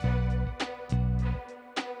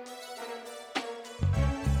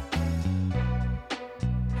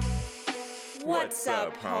What's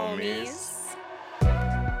up, homies?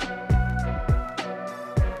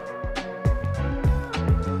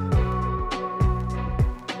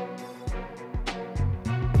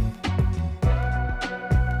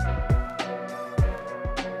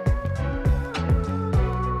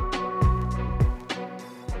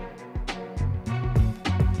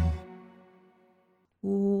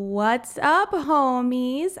 What's up,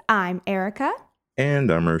 homies? I'm Erica. And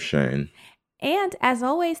I'm Roshane. And as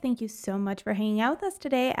always, thank you so much for hanging out with us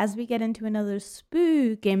today as we get into another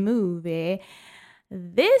spooky movie.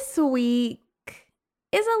 This week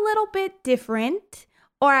is a little bit different,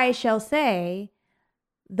 or I shall say,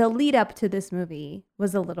 the lead up to this movie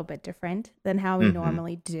was a little bit different than how we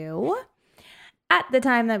normally do. At the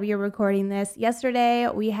time that we were recording this, yesterday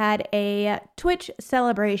we had a Twitch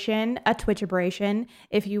celebration, a Twitch-abration,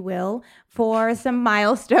 if you will, for some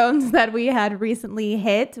milestones that we had recently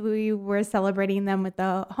hit. We were celebrating them with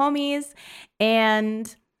the homies,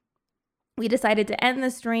 and we decided to end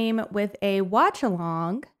the stream with a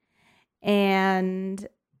watch-along, and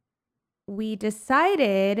we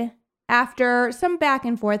decided, after some back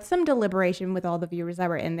and forth, some deliberation with all the viewers that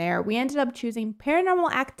were in there, we ended up choosing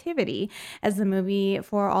Paranormal Activity as the movie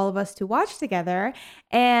for all of us to watch together.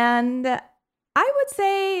 And I would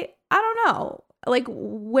say, I don't know, like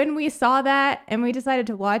when we saw that and we decided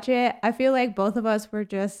to watch it, I feel like both of us were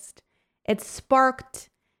just, it sparked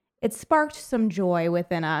some joy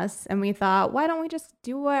within us. And we thought, why don't we just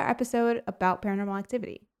do an episode about Paranormal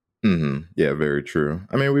Activity? Yeah, very true.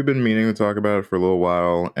 I mean, we've been meaning to talk about it for a little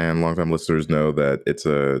while, and longtime listeners know that it's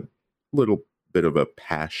a little bit of a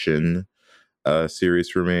passion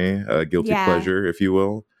series for me, a guilty pleasure, if you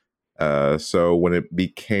will. So when it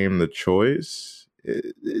became the choice,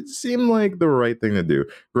 it seemed like the right thing to do.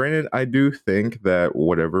 Granted, I do think that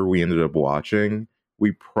whatever we ended up watching,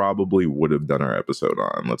 we probably would have done our episode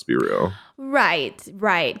on, let's be real. Right.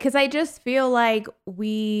 Because I just feel like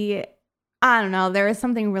I don't know, there was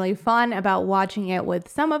something really fun about watching it with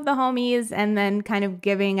some of the homies and then kind of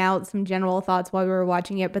giving out some general thoughts while we were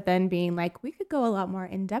watching it, but then being like, we could go a lot more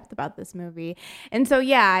in depth about this movie. And so,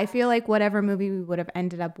 yeah, I feel like whatever movie we would have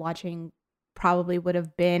ended up watching probably would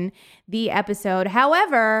have been the episode.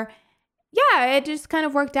 However, yeah, it just kind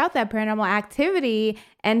of worked out that Paranormal Activity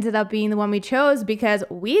ended up being the one we chose because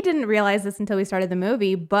we didn't realize this until we started the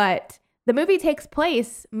movie, but the movie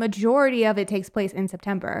majority of it takes place in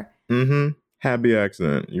September. Happy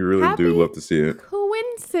accident. You really do love to see it.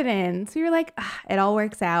 Coincidence. You're like, it all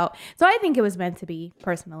works out. So I think it was meant to be,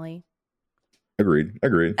 personally. Agreed.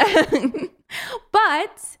 But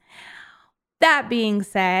that being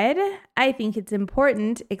said, I think it's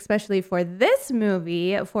important, especially for this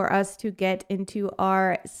movie, for us to get into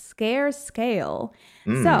our scare scale.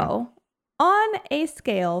 So, on a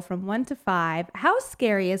scale from 1 to 5, how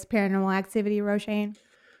scary is Paranormal Activity, Roshane?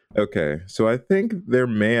 Okay, so I think there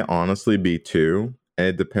may honestly be two, and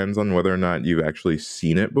it depends on whether or not you've actually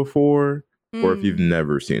seen it before or if you've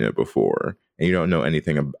never seen it before and you don't know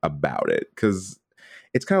anything about it. Because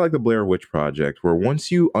it's kind of like the Blair Witch Project, where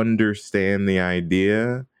once you understand the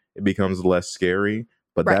idea, it becomes less scary.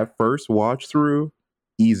 But that first watch through,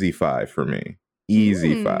 easy 5 for me.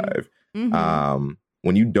 Easy 5.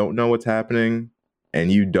 When you don't know what's happening, and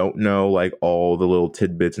you don't know like all the little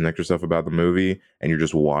tidbits and extra stuff about the movie, and you're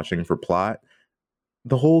just watching for plot,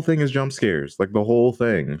 the whole thing is jump scares, like the whole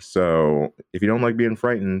thing. So if you don't like being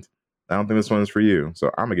frightened, I don't think this one is for you. So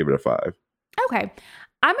I'm gonna give it a 5. Okay.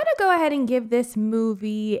 I'm gonna go ahead and give this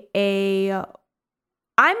movie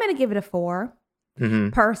I'm gonna give it a 4.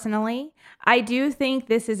 Personally, I do think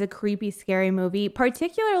this is a creepy, scary movie,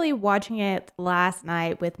 particularly watching it last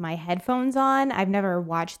night with my headphones on. I've never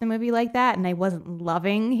watched the movie like that, and I wasn't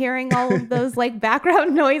loving hearing all of those like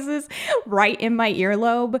background noises right in my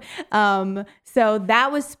earlobe. So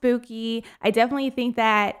that was spooky. I definitely think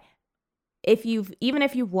that even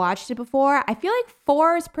if you've watched it before, I feel like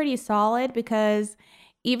 4 is pretty solid because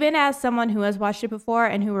even as someone who has watched it before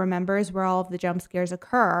and who remembers where all of the jump scares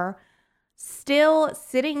occur, still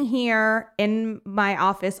sitting here in my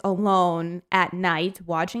office alone at night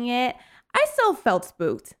watching it, I still felt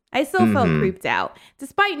spooked. I still felt creeped out.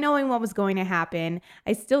 Despite knowing what was going to happen,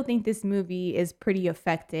 I still think this movie is pretty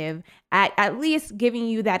effective at least giving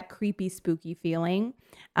you that creepy, spooky feeling,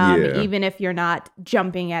 even if you're not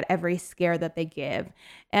jumping at every scare that they give.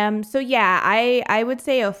 So yeah, I would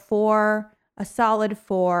say a 4, a solid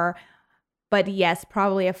 4, but yes,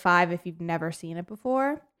 probably a 5 if you've never seen it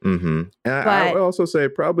before. And I would also say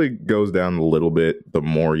it probably goes down a little bit the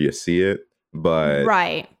more you see it, but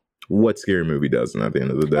what scary movie doesn't at the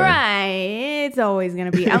end of the day? Right. It's always going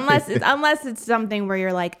to be, unless it's something where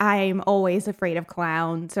you're like, I'm always afraid of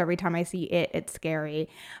clowns. So every time I see it, it's scary.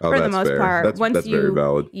 Oh, For the that's most fair. part, That's very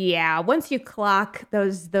valid. Yeah, once you clock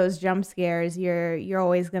those jump scares, you're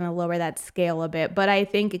always going to lower that scale a bit. But I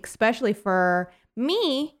think especially for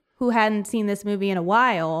me, who hadn't seen this movie in a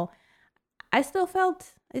while, I still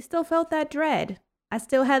felt that dread. I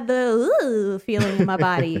still had the feeling in my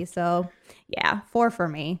body. So yeah, 4 for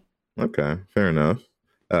me. Okay, fair enough.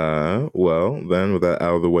 Well, then with that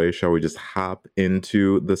out of the way, shall we just hop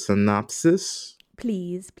into the synopsis?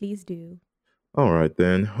 Please do. All right,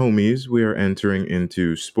 then, homies, we are entering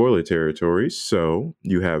into spoiler territory, so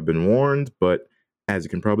you have been warned, but as you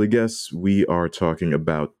can probably guess, we are talking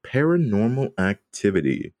about Paranormal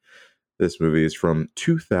Activity. This movie is from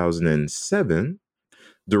 2007,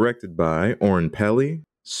 directed by Oren Peli,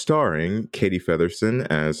 starring Katie Featherston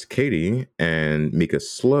as Katie and Mika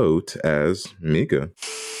Sloat as Mika.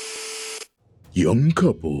 Young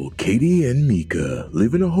couple Katie and Mika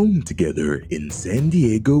live in a home together in San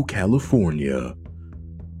Diego, California.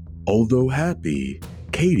 Although happy,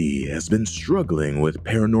 Katie has been struggling with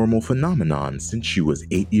paranormal phenomenon since she was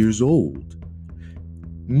 8 years old.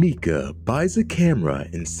 Mika buys a camera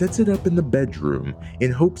and sets it up in the bedroom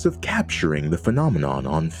in hopes of capturing the phenomenon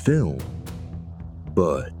on film.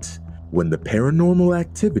 But when the paranormal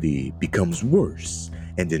activity becomes worse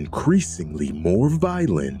and increasingly more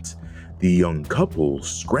violent, the young couple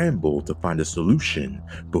scramble to find a solution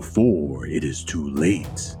before it is too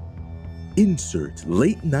late. Insert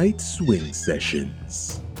late night swing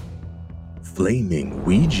sessions, flaming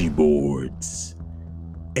Ouija boards,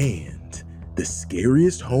 and the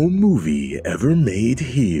scariest home movie ever made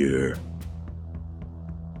here.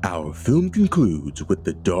 Our film concludes with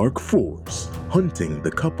the dark force hunting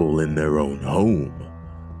the couple in their own home.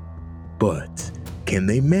 But can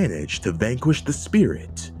they manage to vanquish the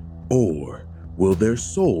spirit, or will their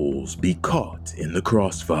souls be caught in the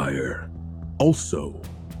crossfire? Also,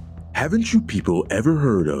 haven't you people ever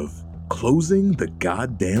heard of closing the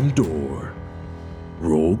goddamn door?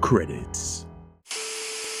 Roll credits.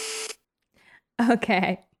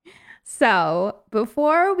 Okay. So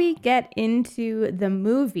before we get into the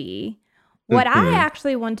movie, what I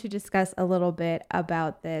actually want to discuss a little bit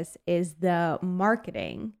about this is the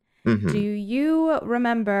marketing. Do you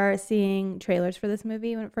remember seeing trailers for this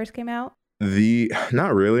movie when it first came out?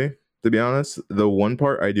 Not really, to be honest. The one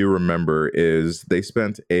part I do remember is they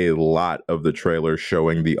spent a lot of the trailer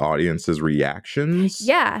showing the audience's reactions.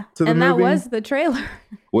 Yeah, to the and movie. That was the trailer.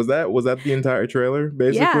 Was that the entire trailer,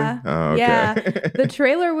 basically? Yeah. Oh, okay. Yeah. The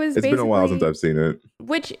trailer was It's been a while since I've seen it.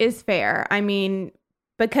 Which is fair. I mean,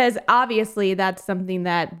 because obviously that's something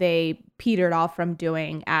that they petered off from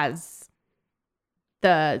doing as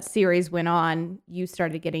the series went on. You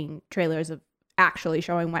started getting trailers of actually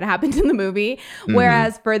showing what happened in the movie.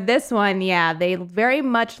 Whereas for this one, yeah, they very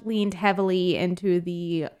much leaned heavily into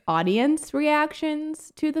the audience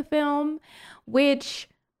reactions to the film, which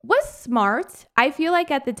was smart. I feel like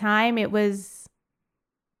at the time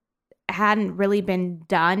hadn't really been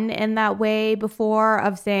done in that way before,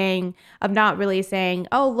 of not really saying,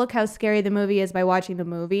 oh, look how scary the movie is by watching the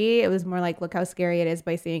movie. It was more like, look how scary it is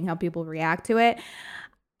by seeing how people react to it.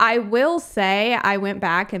 I will say I went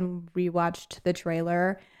back and rewatched the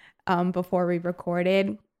trailer before we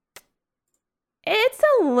recorded. It's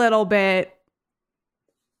a little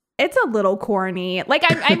corny. Like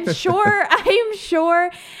I'm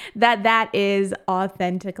sure that is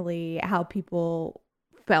authentically how people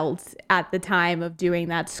felt at the time of doing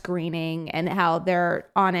that screening and how they're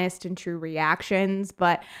honest and true reactions.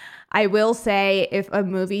 But I will say, if a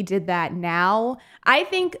movie did that now, I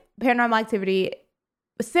think Paranormal Activity,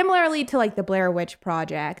 similarly to like the Blair Witch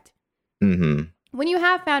Project, when you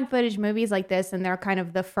have found footage movies like this and they're kind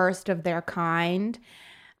of the first of their kind,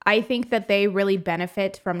 I think that they really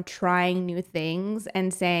benefit from trying new things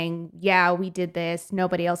and saying, yeah, we did this,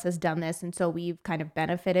 nobody else has done this, and so we've kind of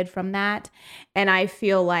benefited from that. And I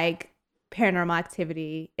feel like Paranormal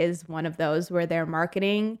Activity is one of those where their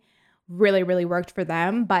marketing really, really worked for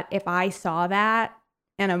them. But if I saw that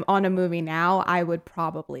and I'm on a movie now, I would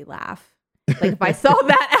probably laugh. Like if I saw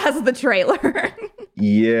that as the trailer.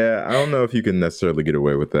 Yeah, I don't know if you can necessarily get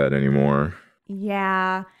away with that anymore.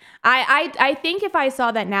 Yeah. I think if I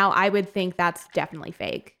saw that now, I would think that's definitely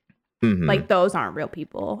fake. Like those aren't real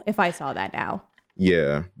people if I saw that now.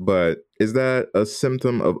 Yeah, but is that a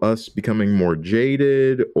symptom of us becoming more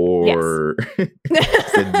jaded, or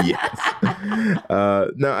yes? Said yes.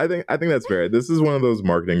 No, I think that's fair. This is one of those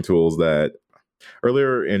marketing tools that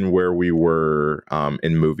earlier in where we were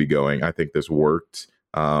in movie going, I think this worked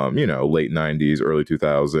late 90s, early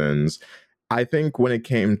 2000s. I think when it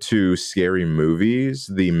came to scary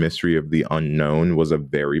movies, the Mystery of the Unknown was a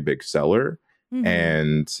very big seller. Mm-hmm.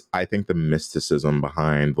 And I think the mysticism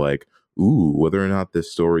behind, like, ooh, whether or not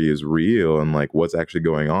this story is real and like what's actually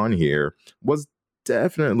going on here was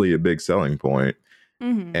definitely a big selling point.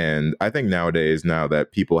 Mm-hmm. And I think nowadays, now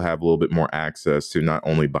that people have a little bit more access to not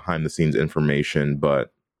only behind the scenes information,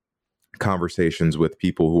 but conversations with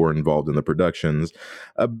people who are involved in the productions,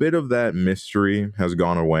 a bit of that mystery has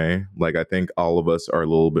gone away. Like, I think all of us are a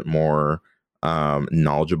little bit more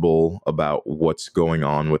knowledgeable about what's going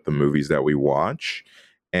on with the movies that we watch.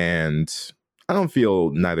 And I don't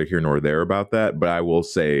feel neither here nor there about that, but I will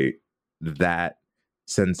say that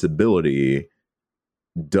sensibility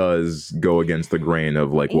does go against the grain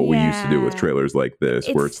of like what we used to do with Yeah. trailers like this,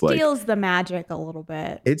 It where it's like steals the magic a little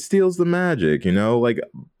bit. it steals the magic, like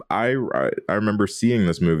I remember seeing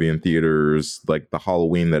this movie in theaters like the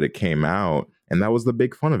Halloween that it came out, and that was the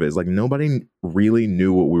big fun of it. It's like nobody really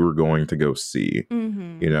knew what we were going to go see.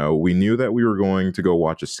 Mm-hmm. We knew that we were going to go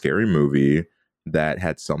watch a scary movie that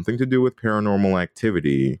had something to do with paranormal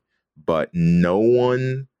activity, but no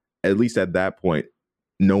one, at least at that point,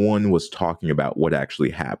 no one was talking about what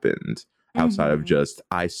actually happened outside of Mm-hmm. just,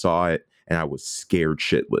 I saw it and I was scared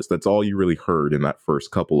shitless. That's all you really heard in that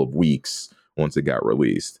first couple of weeks once it got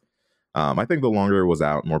released. I think the longer it was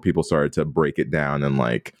out, more people started to break it down and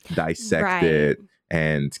like dissect Right. it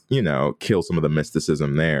and, kill some of the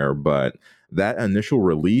mysticism there. But that initial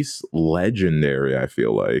release, legendary, I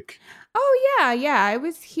feel like. Oh, yeah. It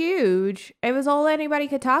was huge. It was all anybody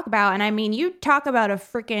could talk about. And I mean, you talk about a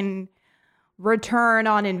freaking return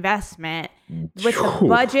on investment with the Phew.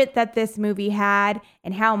 budget that this movie had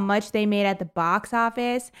and how much they made at the box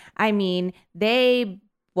office. I mean, by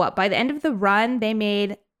the end of the run, they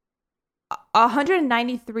made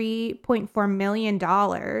 $193.4 million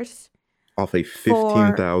Off a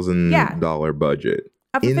 $15,000 budget.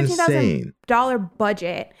 of a Insane. $15,000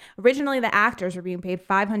 budget. Originally, the actors were being paid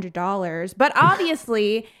 $500, but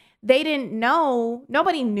obviously they didn't know.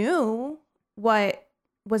 Nobody knew what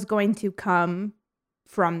was going to come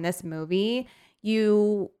from this movie.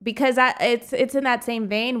 Because it's in that same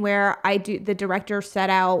vein where the director set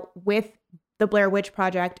out with the Blair Witch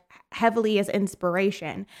Project heavily as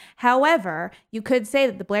inspiration. However, you could say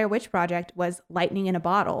that the Blair Witch Project was lightning in a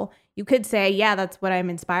bottle. You could say, yeah, that's what I'm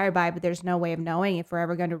inspired by, but there's no way of knowing if we're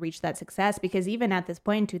ever going to reach that success, because even at this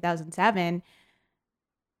point in 2007,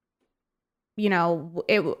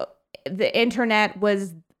 the internet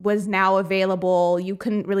was now available. You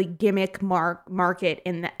couldn't really gimmick market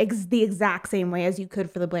in the exact same way as you could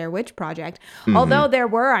for the Blair Witch Project. Mhm. Although there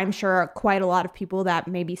were, I'm sure, quite a lot of people that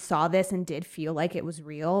maybe saw this and did feel like it was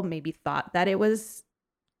real, maybe thought that it was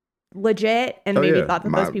legit, and maybe thought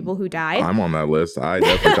that those people who died. I'm on that list. I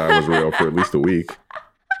definitely thought it was real for at least a week.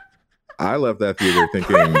 I left that theater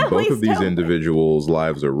thinking both of these individuals'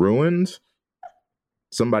 lives are ruined.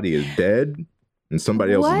 Somebody is dead. And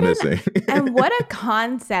somebody else is missing. And what a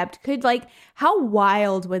concept. How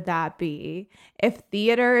wild would that be if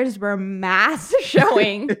theaters were mass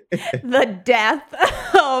showing the death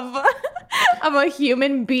of a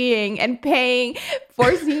human being and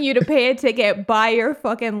forcing you to pay a ticket, buy your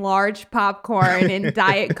fucking large popcorn and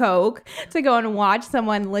Diet Coke to go and watch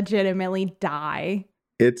someone legitimately die.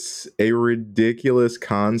 It's a ridiculous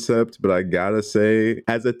concept, but I gotta say,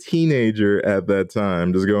 as a teenager at that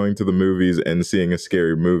time, just going to the movies and seeing a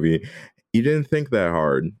scary movie, you didn't think that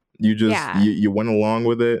hard. You just, you went along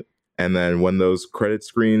with it. And then when that credit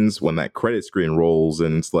screen rolls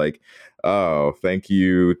and it's like, oh, thank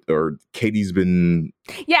you, or Katie's been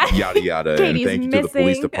yada yada, and thank you to the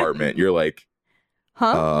police department. You're like,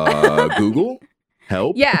 Google?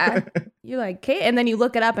 Help? Yeah. You're like, Kate. And then you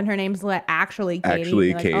look it up and her name's actually Katie.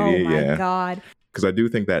 Actually, Katie, oh my God. Because I do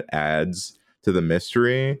think that adds to the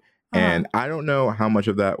mystery. And I don't know how much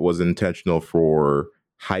of that was intentional for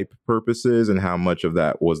hype purposes and how much of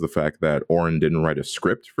that was the fact that Oren didn't write a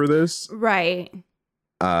script for this. Right.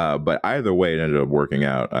 But either way, it ended up working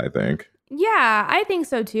out, I think. Yeah, I think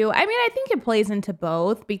so too. I mean, I think it plays into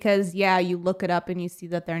both because, you look it up and you see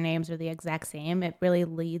that their names are the exact same. It really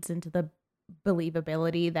leads into the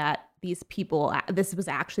believability that these people, this was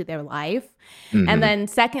actually their life. Mm-hmm. And then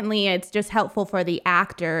secondly, it's just helpful for the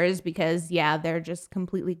actors because they're just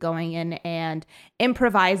completely going in and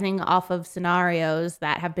improvising off of scenarios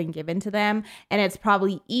that have been given to them, and it's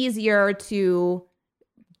probably easier to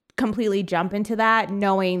completely jump into that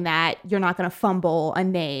knowing that you're not going to fumble a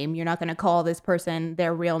name. You're not going to call this person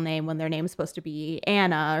their real name when their name is supposed to be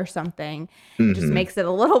Anna or something. Mm-hmm. It just makes it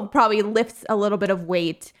probably lifts a little bit of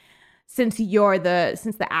weight since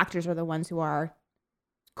the actors are the ones who are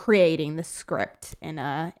creating the script in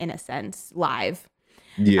a sense live.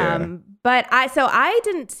 Yeah. But I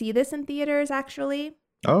didn't see this in theaters actually.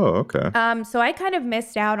 Oh, okay. So I kind of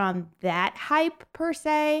missed out on that hype per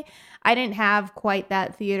se. I didn't have quite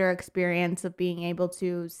that theater experience of being able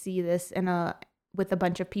to see this with a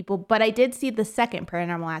bunch of people, but I did see the second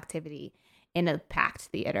Paranormal Activity in a packed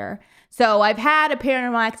theater. So I've had a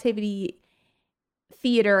Paranormal Activity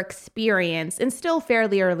theater experience, and still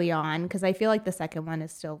fairly early on, because I feel like the second one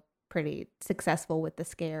is still pretty successful with the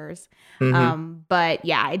scares. But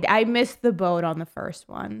yeah, I missed the boat on the first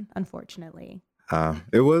one, unfortunately.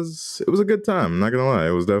 It was a good time. I'm not gonna lie,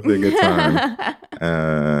 it was definitely a good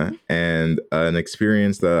time, and an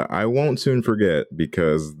experience that I won't soon forget,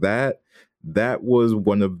 because that was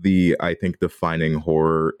one of the, I think, defining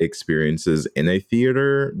horror experiences in a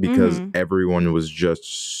theater, because everyone was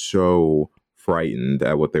just so frightened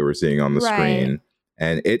at what they were seeing on the screen.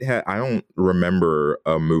 And I don't remember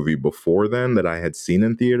a movie before then that I had seen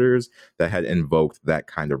in theaters that had invoked that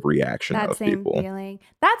kind of reaction of people. Feeling.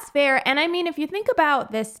 That's fair. And I mean, if you think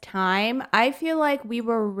about this time, I feel like we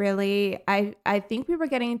were really, I think we were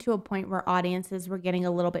getting to a point where audiences were getting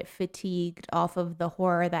a little bit fatigued off of the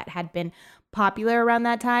horror that had been popular around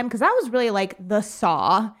that time. Because that was really like the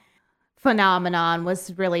Saw phenomenon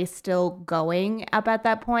was really still going up at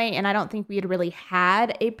that point, and I don't think we had really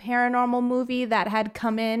had a paranormal movie that had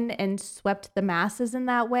come in and swept the masses in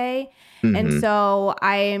that way. And so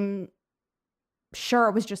I'm sure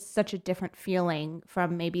it was just such a different feeling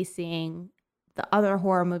from maybe seeing the other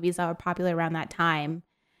horror movies that were popular around that time,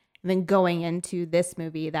 and then going into this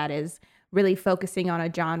movie that is really focusing on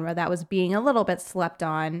a genre that was being a little bit slept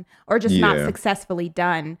on, or just not successfully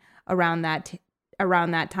done around that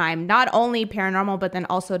time. Not only paranormal, but then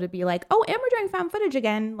also to be like, oh, and we're doing found footage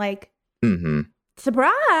again, like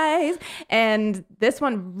surprise. And this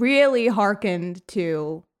one really hearkened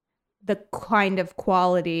to the kind of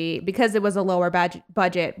quality, because it was a lower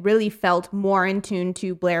budget, really felt more in tune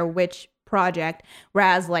to Blair Witch Project,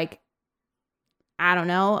 whereas like, I don't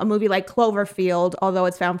know, a movie like Cloverfield, although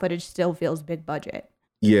it's found footage, still feels big budget.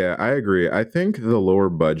 Yeah, I agree. I think the lower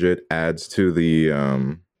budget adds to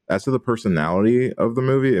the personality of the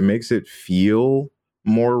movie. It makes it feel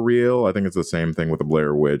more real. I think it's the same thing with the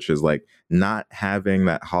Blair Witch, is like not having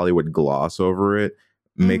that Hollywood gloss over it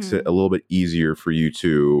makes it a little bit easier for you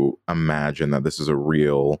to imagine that this is a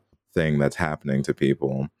real thing that's happening to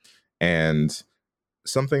people. And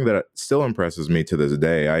something that still impresses me to this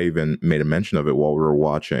day, I even made a mention of it while we were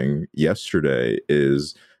watching yesterday,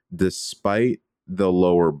 is despite the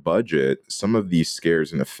lower budget, some of these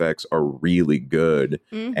scares and effects are really good.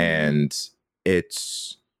 And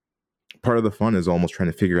it's part of the fun is almost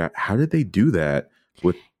trying to figure out, how did they do that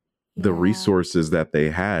with the resources that they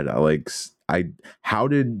had? How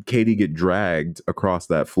did Katie get dragged across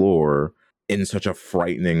that floor in such a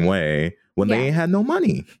frightening way when they had no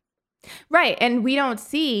money? Right. And we don't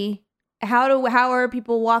see how are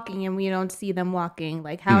people walking, and we don't see them walking.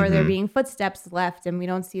 Like, how are there being footsteps left, and we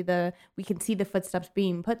can see the footsteps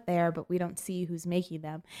being put there, but we don't see who's making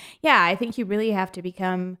them. Yeah, I think you really have to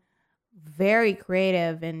become very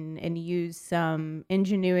creative and use some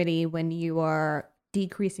ingenuity when you are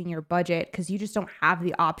decreasing your budget, because you just don't have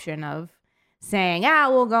the option of saying,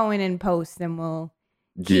 we'll go in and post and we'll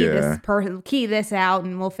key this out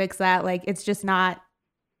and we'll fix that. Like, it's just not.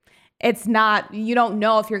 It's not, you don't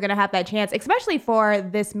know if you're going to have that chance, especially for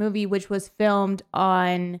this movie, which was filmed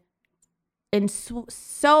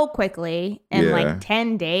so quickly in like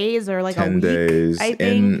 10 days or like 10 days, I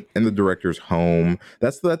think. In the director's home.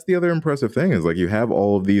 That's the other impressive thing, is like you have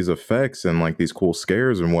all of these effects and like these cool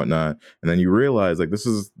scares and whatnot. And then you realize like this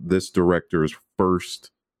is this director's first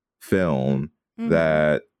film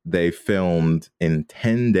that they filmed in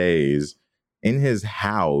 10 days in his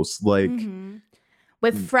house. Like,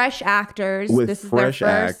 with fresh actors. This is their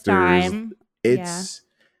first time.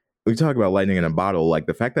 We talk about lightning in a bottle. Like,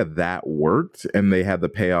 the fact that worked and they had the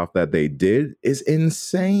payoff that they did is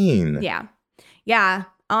insane.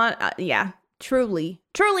 Truly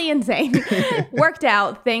insane. Worked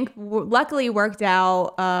out. Luckily worked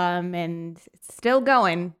out. And it's still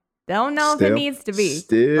going. Don't know if it needs to be,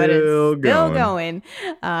 but it's still going.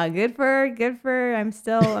 Good for. I'm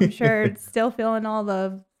sure it's still feeling all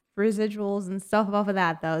the residuals and stuff off of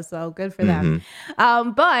that, though, so good for them.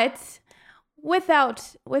 But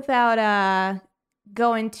without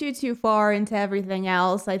going too far into everything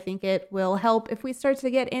else, I think it will help if we start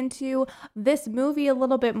to get into this movie a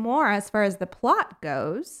little bit more as far as the plot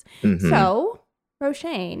goes. So,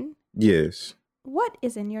 Roshane, yes, what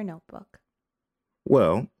is in your notebook?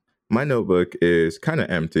 Well, my notebook is kind of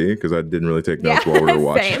empty because I didn't really take notes while we were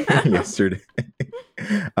watching yesterday.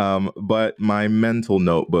 But my mental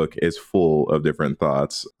notebook is full of different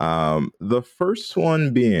thoughts. The first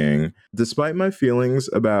one being, despite my feelings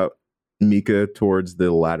about Mika towards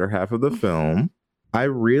the latter half of the film, I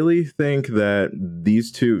really think that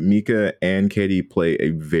these two, Mika and Katie, play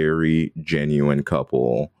a very genuine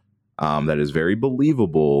couple that is very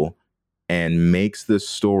believable and makes this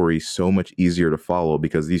story so much easier to follow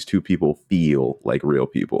because these two people feel like real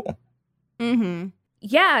people. Mm-hmm.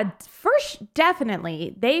 Yeah, first,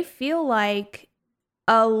 definitely. They feel like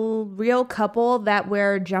a real couple that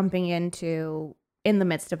we're jumping into in the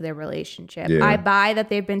midst of their relationship. Yeah. I buy that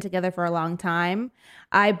they've been together for a long time.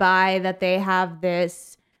 I buy that they have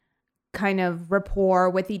this kind of rapport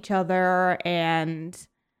with each other and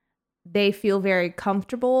they feel very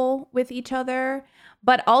comfortable with each other.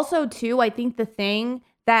 But also, too, I think the thing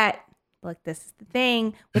that, look, this is the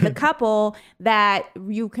thing with a couple that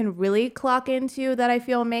you can really clock into that I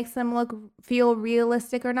feel makes them feel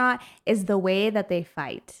realistic or not is the way that they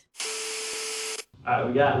fight.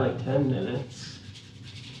 We got like 10 minutes.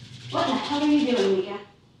 What the hell are you doing, Mika?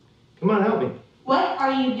 Come on, help me. What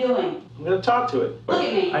are you doing? I'm gonna talk to it. Look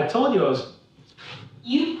at me. I told you I was...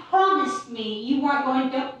 You promised me you weren't going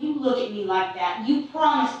to... You look at me like that. You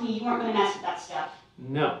promised me you weren't going to mess with that stuff.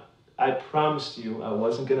 No. I promised you I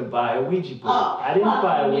wasn't gonna buy a Ouija board. Oh, I didn't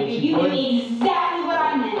buy a Ouija you board. knew exactly what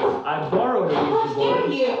I meant. I borrowed a How Ouija board. dare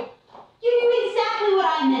you? You knew exactly what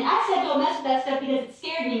I meant. I said don't mess with that stuff because it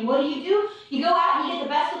scared me. What do? You go out and you get the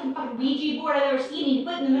best looking fucking Ouija board I've ever seen and you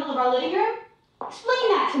put it in the middle of our living room? Explain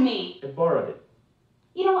that to me. I borrowed it.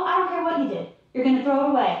 You know what? I don't care what you did. You're going to throw it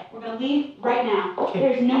away. We're going to leave right now. Okay.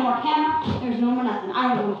 There's no more camera. There's no more nothing.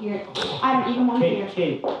 I don't want to hear it. I don't even want to hear it.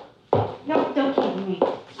 Kate. No, don't keep me.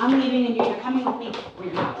 I'm leaving and you're coming with me or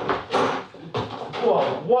you're not.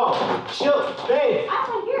 Whoa. Chill, babe. I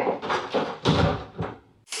don't hear it.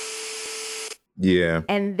 Yeah.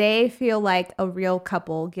 And they feel like a real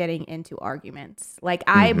couple getting into arguments. Like,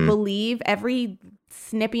 I believe every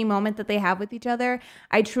snippy moment that they have with each other.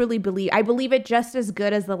 I believe it just as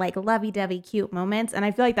good as the like lovey-dovey cute moments. And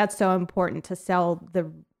I feel like that's so important to sell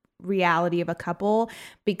the reality of a couple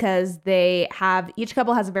because each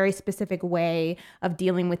couple has a very specific way of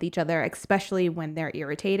dealing with each other, especially when they're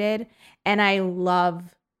irritated. And I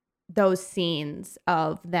love those scenes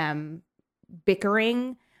of them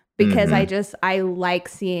bickering because I like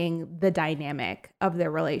seeing the dynamic of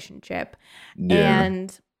their relationship. Yeah.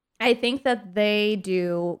 And I think that they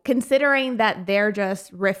do, considering that they're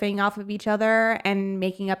just riffing off of each other and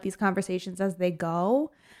making up these conversations as they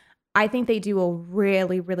go, I think they do a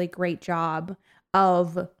really, really great job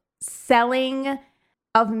of mixing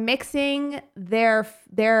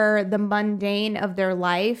the mundane of their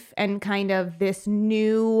life and kind of this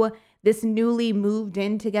newly moved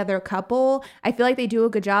in together couple. I feel like they do a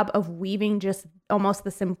good job of weaving just almost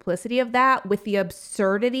the simplicity of that with the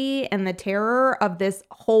absurdity and the terror of this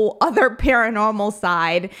whole other paranormal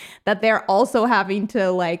side that they're also having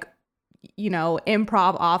to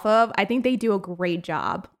improv off of. I think they do a great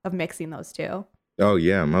job of mixing those two. Oh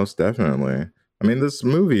yeah, most definitely. I mean, this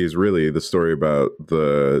movie is really the story about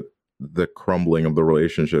the crumbling of the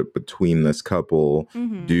relationship between this couple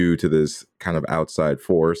due to this kind of outside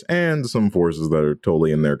force and some forces that are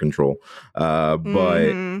totally in their control.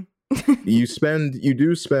 But you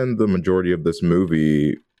do spend the majority of this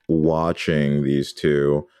movie watching these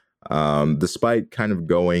two. Despite kind of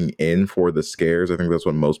going in for the scares, I think that's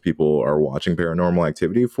what most people are watching Paranormal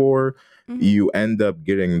Activity for. You end up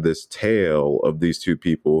getting this tale of these two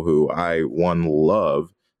people who I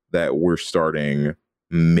love that we're starting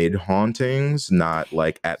mid-hauntings, not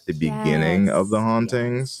like at the beginning of the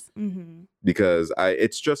hauntings. Because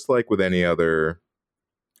it's just like with any other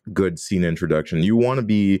good scene introduction. You want to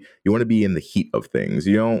be in the heat of things.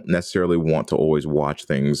 You don't necessarily want to always watch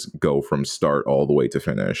things go from start all the way to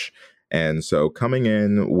finish. And so coming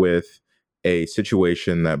in with a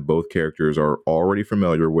situation that both characters are already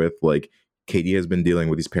familiar with, like Katie has been dealing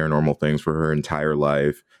with these paranormal things for her entire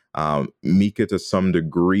life. Mika, to some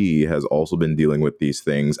degree, has also been dealing with these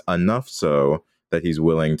things, enough so that he's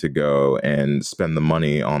willing to go and spend the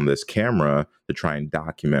money on this camera to try and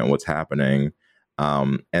document what's happening.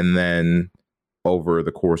 And then over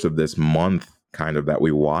the course of this month kind of that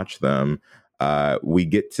we watch them, we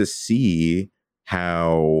get to see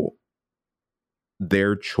how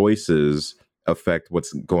their choices affect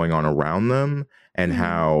what's going on around them and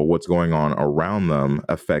how what's going on around them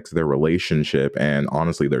affects their relationship and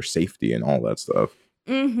honestly their safety and all that stuff.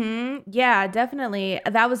 Yeah, definitely.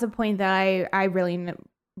 That was a point that I really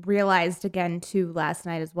realized again too last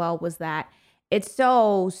night as well, was that it's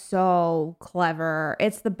so clever.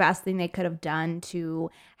 It's the best thing they could have done to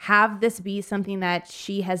have this be something that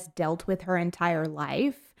she has dealt with her entire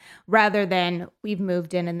life rather than we've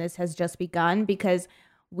moved in and this has just begun, because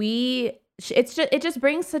it just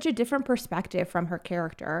brings such a different perspective from her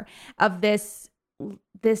character of this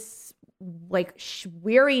like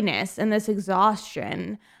weariness and this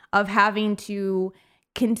exhaustion of having to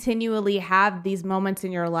continually have these moments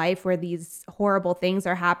in your life where these horrible things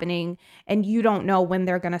are happening and you don't know when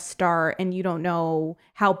they're going to start and you don't know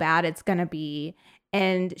how bad it's going to be.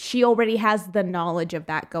 And she already has the knowledge of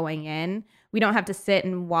that going in. We don't have to sit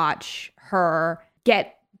and watch her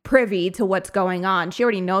get privy to what's going on. She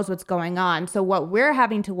already knows what's going on. So what we're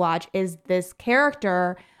having to watch is this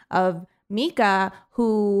character of Mika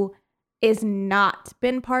who is not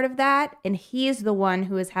been part of that, and he's the one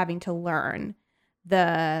who is having to learn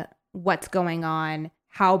what's going on,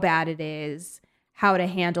 how bad it is, how to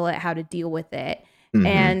handle it, how to deal with it. Mm-hmm.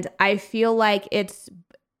 And I feel like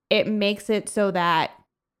it makes it so that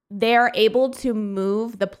they're able to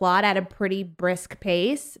move the plot at a pretty brisk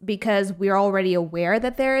pace because we're already aware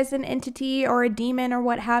that there is an entity or a demon or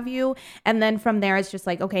what have you. And then from there, it's just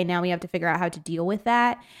like, okay, now we have to figure out how to deal with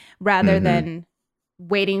that rather than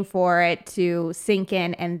waiting for it to sink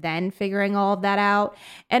in and then figuring all of that out.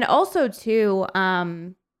 And also too,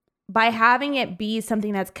 by having it be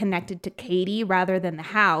something that's connected to Katie rather than the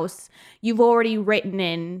house, you've already written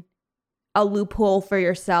in a loophole for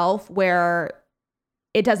yourself where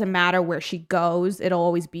it doesn't matter where she goes, it'll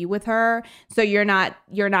always be with her. So you're not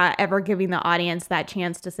ever giving the audience that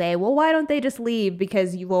chance to say, well, why don't they just leave?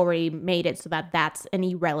 Because you've already made it so that that's an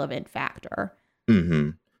irrelevant factor. Mm-hmm.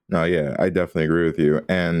 No, yeah, I definitely agree with you.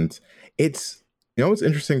 And it's, what's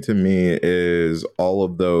interesting to me is all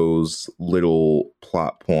of those little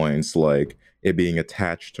plot points, like it being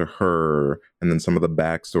attached to her, and then some of the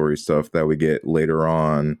backstory stuff that we get later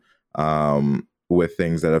on with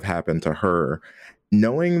things that have happened to her.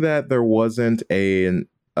 Knowing that there wasn't a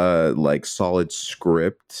like solid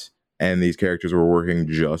script and these characters were working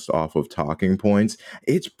just off of talking points,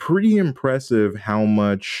 it's pretty impressive how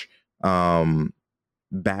much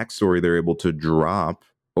backstory they're able to drop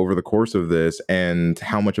over the course of this and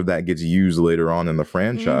how much of that gets used later on in the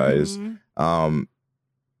franchise.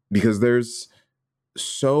 Because there's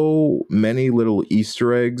so many little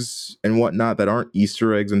Easter eggs and whatnot that aren't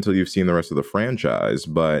Easter eggs until you've seen the rest of the franchise.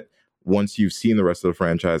 But once you've seen the rest of the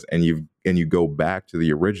franchise and you go back to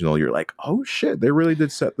the original, you're like, oh shit, they really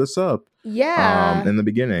did set this up. Yeah. In the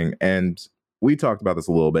beginning. And we talked about this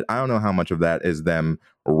a little bit. I don't know how much of that is them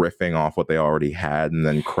riffing off what they already had and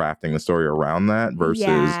then crafting the story around that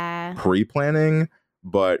versus pre-planning.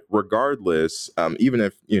 But regardless, even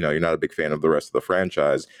if you're not a big fan of the rest of the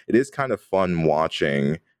franchise, it is kind of fun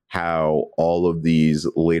watching how all of these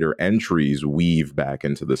later entries weave back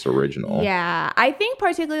into this original. Yeah, I think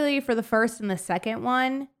particularly for the first and the second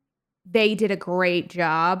one, they did a great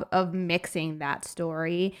job of mixing that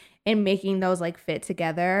story and making those like fit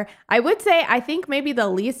together. I would say I think maybe the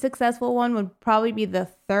least successful one would probably be the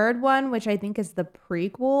third one, which I think is the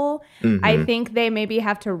prequel. I think they maybe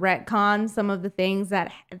have to retcon some of the things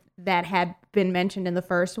that had been mentioned in the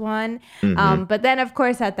first one. But then of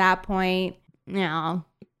course at that point, we're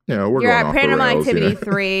you're going at off the Paranormal rails, Activity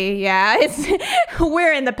 3. Yeah,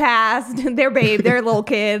 we're in the past. They're little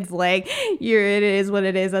kids. Like it is what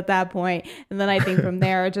it is at that point. And then I think from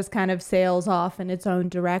there it just kind of sails off in its own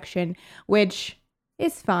direction, which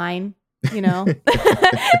is fine.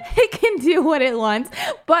 It can do what it wants.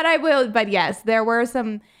 But yes, there were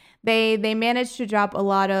some. They managed to drop a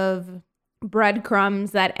lot of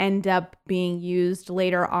breadcrumbs that end up being used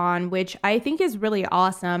later on, which I think is really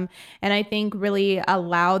awesome. And I think really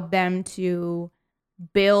allowed them to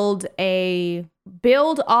build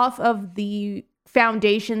off of the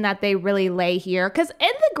foundation that they really lay here. Because in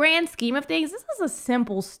the grand scheme of things, this is a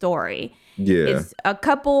simple story. Yeah. It's a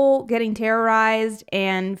couple getting terrorized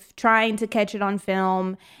and trying to catch it on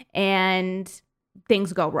film, and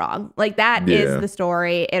things go wrong. Like that is the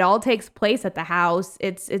story. It all takes place at the house.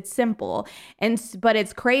 It's simple. But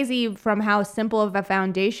it's crazy from how simple of a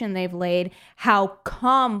foundation they've laid, how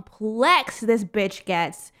complex this bitch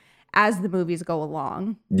gets as the movies go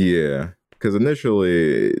along. Yeah. Because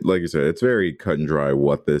initially, like you said, it's very cut and dry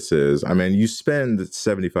what this is. I mean, you spend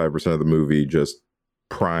 75% of the movie just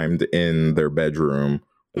primed in their bedroom,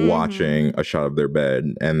 watching a shot of their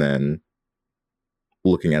bed, and then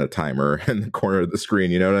looking at a timer in the corner of the screen.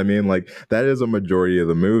 You know what I mean? Like that is a majority of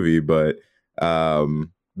the movie, but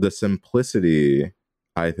the simplicity,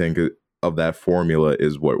 I think, of that formula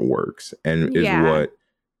is what works and is what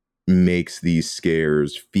makes these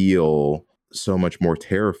scares feel so much more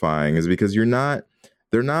terrifying is because they're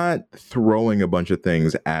not throwing a bunch of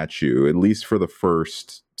things at you, at least for the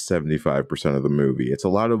first 75% of the movie. It's a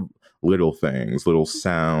lot of little things, little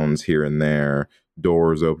sounds here and there,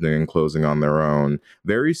 doors opening and closing on their own.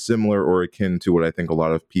 Very similar or akin to what I think a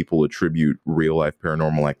lot of people attribute real life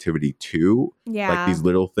Paranormal Activity to. Yeah. Like these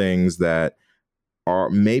little things that are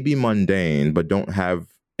maybe mundane, but don't have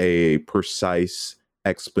a precise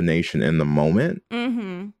explanation in the moment.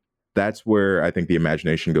 Mm-hmm. That's where I think the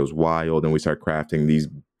imagination goes wild and we start crafting these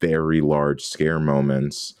very large scare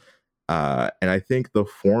moments. And I think the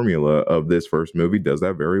formula of this first movie does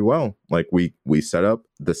that very well. Like we set up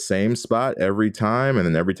the same spot every time, and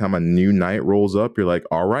then every time a new night rolls up, you're like,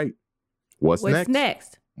 all right, what's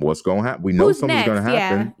next? What's going to happen? We know Who's something's going to next?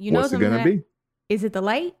 happen. Yeah. You know what's it going to be? Is it the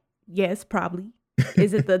light? Yes, probably.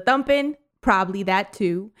 Is it the thumping? Probably that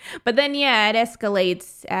too. But then, yeah, it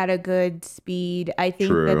escalates at a good speed. I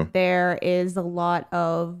think that there is a lot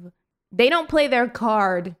of... They don't play their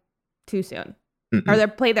card too soon. Or they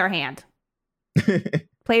play their hand.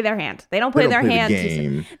 Play their hand. They don't play their hand too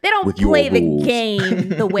soon. They don't play the game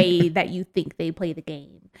the way that you think they play the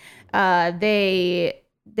game. They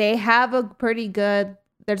have a pretty good...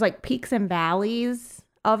 There's like peaks and valleys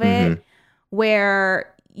of it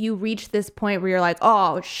where you reach this point where you're like,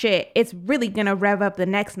 oh shit, it's really gonna rev up the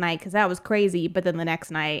next night because that was crazy. But then the next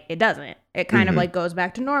night it doesn't. It kind of like goes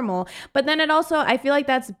back to normal. But then it also, I feel like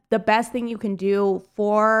that's the best thing you can do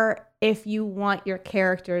for if you want your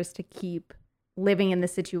characters to keep living in the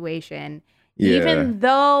situation. Yeah. Even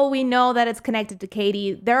though we know that it's connected to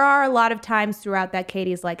Katie, there are a lot of times throughout that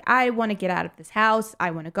Katie's like, I want to get out of this house.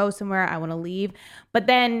 I want to go somewhere. I want to leave. But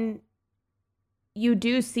then you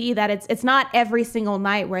do see that it's not every single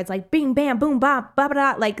night where it's like bing, bam, boom, bop, ba, ba,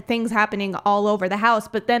 da, like things happening all over the house.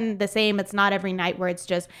 But then the same, it's not every night where it's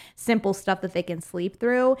just simple stuff that they can sleep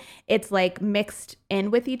through. It's like mixed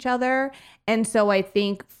in with each other. And so I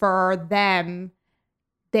think for them,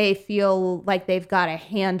 they feel like they've got a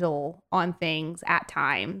handle on things at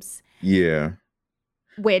times. Yeah.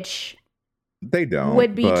 Which they don't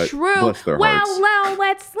would be true. Bless their hearts. Well,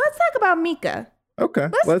 let's talk about Mika. Okay,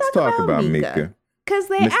 let's talk about Mika. Because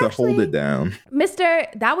they Mr. actually... Hold It Down.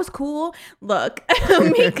 That was cool. Look,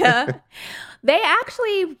 Mika, they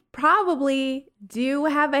actually probably do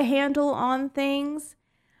have a handle on things,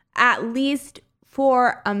 at least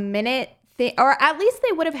for a minute. Or at least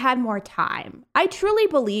they would have had more time. I truly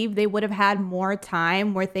believe they would have had more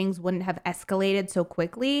time where things wouldn't have escalated so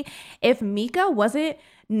quickly if Mika wasn't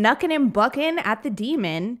knucking and bucking at the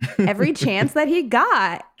demon every chance that he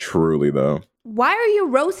got. Truly, though. Why are you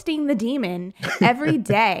roasting the demon every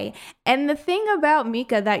day? And the thing about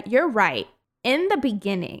Mika, that you're right, in the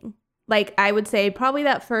beginning, like I would say probably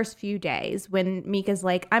that first few days when Mika's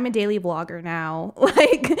like, I'm a daily vlogger now.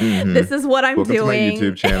 Like, this is what I'm doing. To my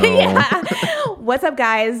YouTube channel. Yeah. What's up,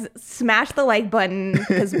 guys? Smash the like button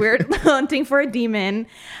because we're hunting for a demon.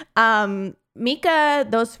 Mika,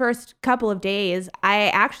 those first couple of days, I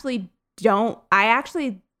actually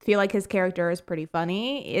feel like his character is pretty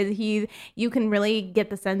funny. You can really get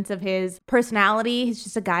the sense of his personality. He's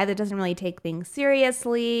just a guy that doesn't really take things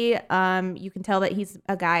seriously. You can tell that he's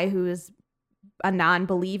a guy who is a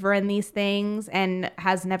non-believer in these things and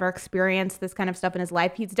has never experienced this kind of stuff in his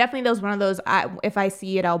life. He's definitely one of those, if I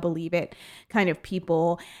see it, I'll believe it kind of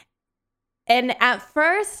people. And at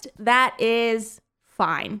first, that is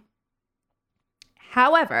fine.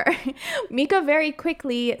 However, Mika very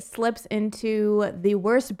quickly slips into the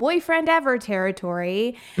worst boyfriend ever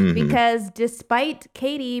territory because despite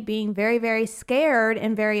Katie being very, very scared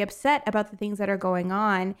and very upset about the things that are going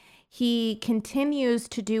on, he continues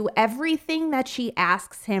to do everything that she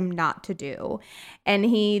asks him not to do. And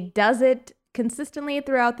he does it consistently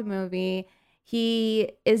throughout the movie.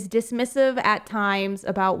 He is dismissive at times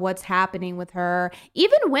about what's happening with her.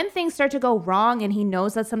 Even when things start to go wrong and he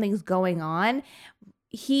knows that something's going on,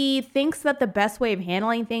 he thinks that the best way of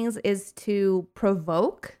handling things is to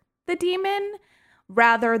provoke the demon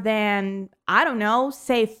rather than, I don't know,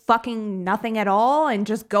 say fucking nothing at all and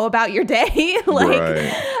just go about your day.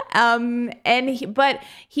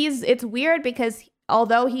 It's weird because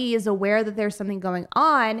although he is aware that there's something going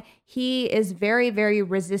on, he is very, very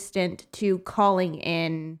resistant to calling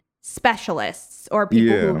in specialists or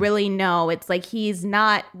people who really know. It's like he's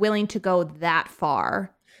not willing to go that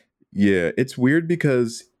far. Yeah, it's weird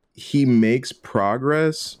because he makes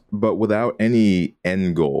progress, but without any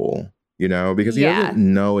end goal, because he doesn't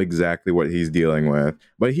know exactly what he's dealing with.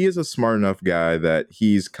 But he is a smart enough guy that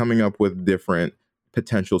he's coming up with different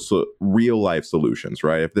potential real life solutions,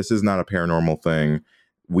 right? If this is not a paranormal thing,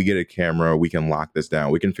 we get a camera, we can lock this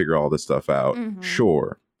down, we can figure all this stuff out.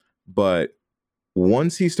 Sure. But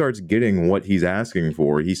once he starts getting what he's asking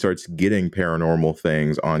for, he starts getting paranormal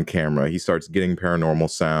things on camera, he starts getting paranormal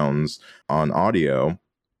sounds on audio,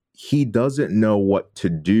 he doesn't know what to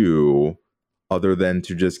do other than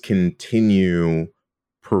to just continue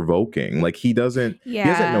provoking. Like he doesn't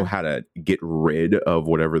know how to get rid of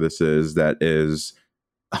whatever this is that is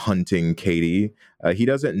hunting Katie. He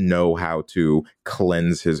doesn't know how to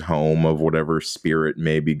cleanse his home of whatever spirit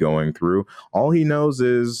may be going through. All he knows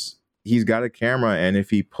is he's got a camera, and if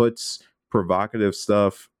he puts provocative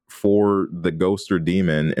stuff for the ghost or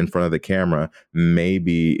demon in front of the camera,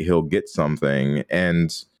 maybe he'll get something.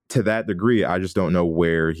 And to that degree, I just don't know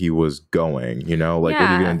where he was going. You know, like what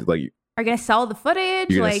are you gonna like? Are you gonna sell the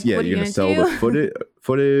footage? You're gonna sell the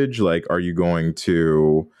footage. Like, are you going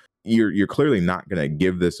to? You're clearly not going to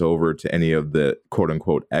give this over to any of the quote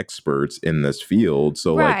unquote experts in this field.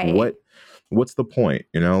 So like, what's the point?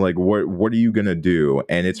 You know, like what are you going to do?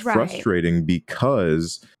 And it's frustrating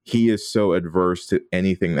because he is so adverse to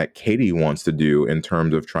anything that Katie wants to do in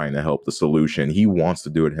terms of trying to help the solution. He wants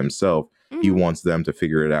to do it himself. Mm-hmm. He wants them to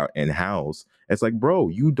figure it out in house. It's like, bro,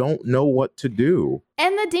 you don't know what to do.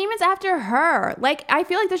 And the demon's after her. Like, I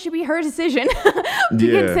feel like this should be her decision.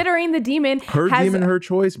 Considering the demon her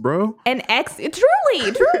choice, bro. An X,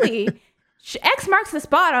 truly. X marks the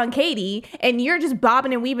spot on Katie, and you're just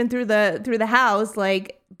bobbing and weaving through the house,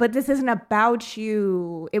 like, but this isn't about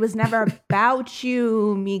you. It was never about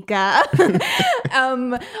you, Mika.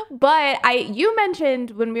 But you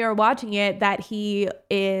mentioned when we were watching it that he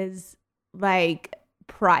is like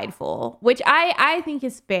prideful, which I think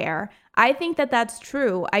is fair. I think that that's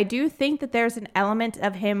true. I do think that there's an element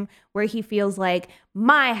of him where he feels like,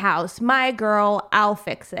 my house, my girl, I'll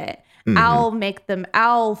fix it. Mm-hmm.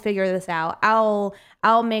 I'll figure this out.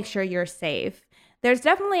 I'll make sure you're safe. There's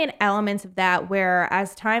definitely an element of that where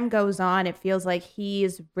as time goes on, it feels like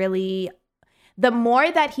he's really, the more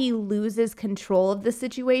that he loses control of the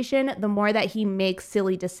situation, the more that he makes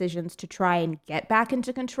silly decisions to try and get back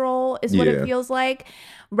into control is what it feels like,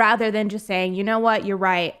 rather than just saying, you know what, you're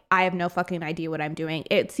right, I have no fucking idea what I'm doing.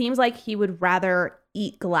 It seems like he would rather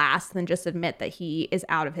eat glass than just admit that he is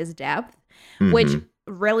out of his depth, which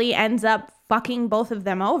really ends up fucking both of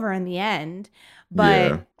them over in the end.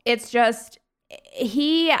 But it's just,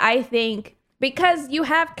 I think, because you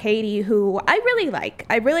have Katie, who I really like.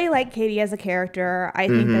 I really like Katie as a character. I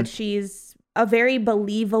think that she's a very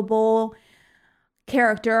believable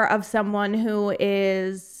character of someone who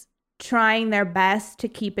is trying their best to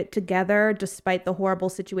keep it together despite the horrible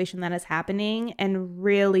situation that is happening, and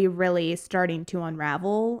really, really starting to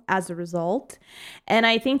unravel as a result. And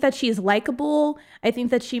I think that she's likable. I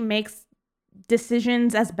think that she makes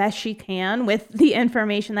decisions as best she can with the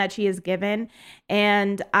information that she is given.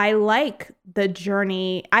 And I like the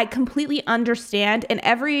journey. I completely understand in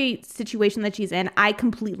every situation that she's in, I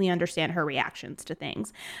completely understand her reactions to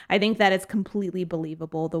things. I think that it's completely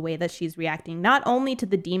believable the way that she's reacting, not only to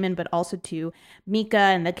the demon, but also to Mika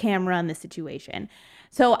and the camera and the situation.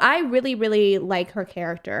 So I really, really like her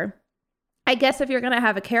character. I guess if you're going to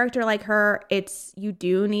have a character like her, you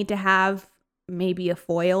do need to have maybe a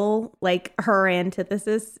foil, like her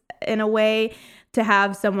antithesis in a way, to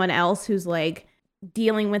have someone else who's like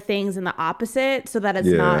dealing with things in the opposite so that it's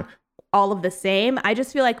not all of the same. I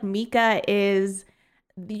just feel like Mika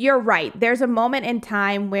you're right. There's a moment in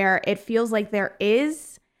time where it feels like there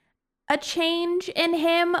is a change in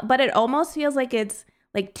him, but it almost feels like it's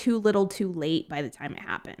like too little too late by the time it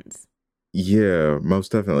happens. Yeah,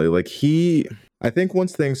 most definitely. Like I think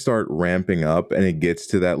once things start ramping up and it gets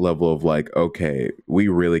to that level of like, okay, we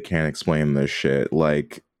really can't explain this shit.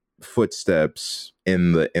 Like footsteps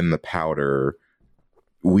in the powder,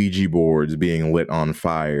 Ouija boards being lit on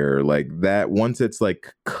fire, like that. Once it's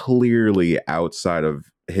like clearly outside of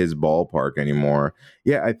his ballpark anymore.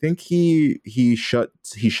 Yeah, I think he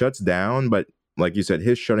shuts down, but like you said,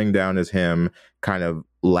 his shutting down is him kind of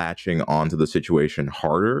latching onto the situation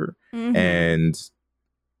harder and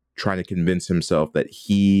trying to convince himself that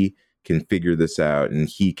he can figure this out and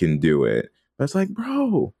he can do it. But it's like,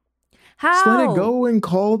 bro, just let it go and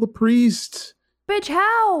call the priest. Bitch,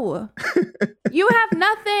 how? You have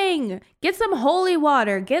nothing. Get some holy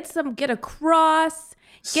water. Get a cross.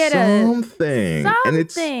 Get something.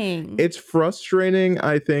 And it's frustrating,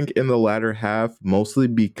 I think, in the latter half, mostly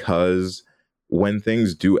because when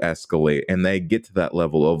things do escalate and they get to that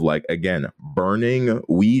level of like, again, burning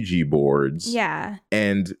Ouija boards. Yeah.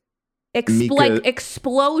 And like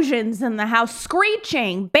explosions in the house,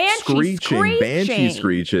 screeching, banshee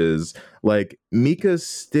screeches. Like Mika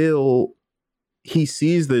still, he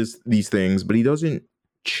sees these things, but he doesn't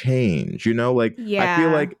change, you know? Like, I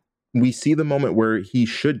feel like we see the moment where he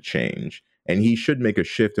should change. And he should make a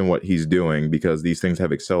shift in what he's doing because these things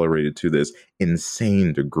have accelerated to this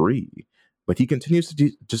insane degree. But he continues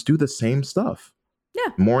to just do the same stuff.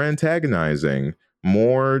 Yeah. More antagonizing,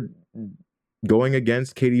 more going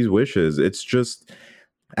against Katie's wishes. It's just,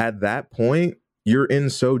 at that point, you're in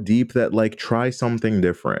so deep that, like, try something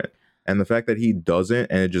different. And the fact that he doesn't,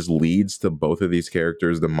 and it just leads to both of these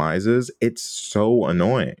characters' demises, it's so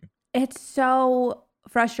annoying. It's so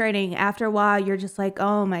frustrating. After a while, you're just like,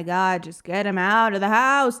 oh my God, just get him out of the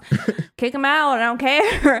house. Kick him out. I don't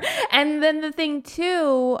care. And then the thing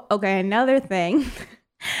too, okay, another thing.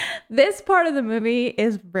 This part of the movie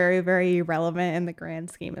is very, very relevant in the grand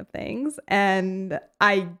scheme of things. And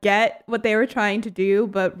I get what they were trying to do,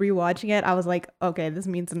 but rewatching it, I was like, okay, this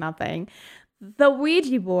means nothing. The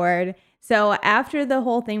Ouija board. So after the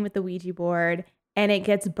whole thing with the Ouija board, and it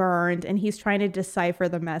gets burned, and he's trying to decipher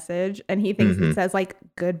the message, and he thinks it says like,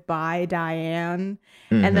 goodbye, Diane.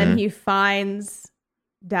 And then he finds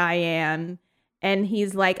Diane. And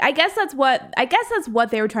he's like, I guess that's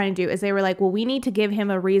what they were trying to do, is they were like, well, we need to give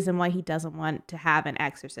him a reason why he doesn't want to have an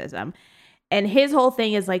exorcism. And his whole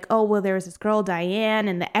thing is like, oh, well, there was this girl, Diane,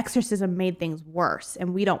 and the exorcism made things worse,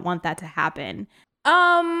 and we don't want that to happen.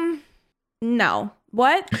 No.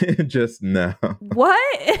 What? Just no.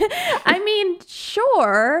 What? I mean,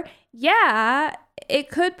 sure. Yeah, it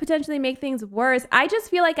could potentially make things worse. I just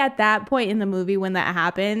feel like at that point in the movie when that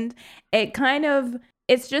happened,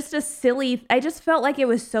 it's just a silly, I just felt like it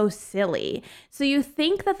was so silly. So you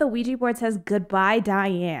think that the Ouija board says goodbye,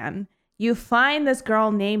 Diane. You find this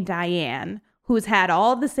girl named Diane who's had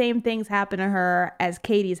all the same things happen to her as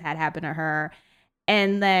Katie's had happen to her.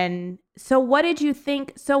 And then, so what did you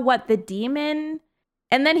think? So what, the demon?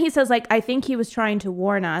 And then he says, like, I think he was trying to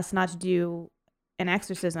warn us not to do an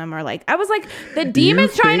exorcism, or like, I was like, the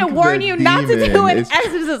demon's trying to warn you not to do an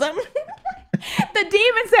exorcism. The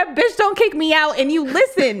demon said, bitch, don't kick me out. And you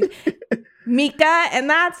listened, Mika. And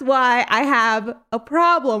that's why I have a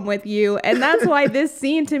problem with you. And that's why this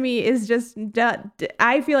scene to me is just,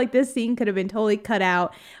 I feel like this scene could have been totally cut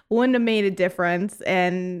out. Wouldn't have made a difference.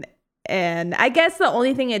 And I guess the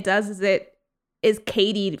only thing it does is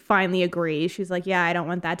Katie finally agrees. She's like, yeah, I don't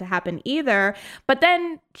want that to happen either. But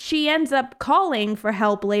then she ends up calling for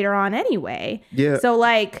help later on anyway. Yeah. So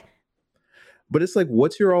like, but it's like,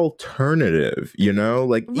 what's your alternative? You know,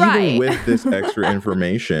 like, even with this extra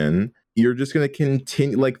information, you're just going to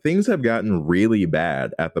continue. Like, things have gotten really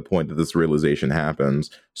bad at the point that this realization happens.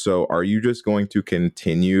 So are you just going to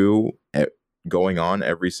continue going on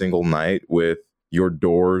every single night with your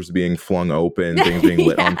doors being flung open, things being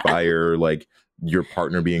lit on fire, like your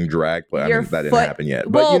partner being dragged? But I mean, that didn't happen yet.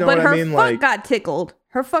 But you know what I mean? Like, got tickled.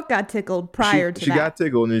 Her foot got tickled prior to that. She got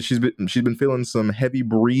tickled, and she's been feeling some heavy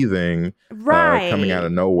breathing coming out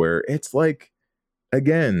of nowhere. It's like,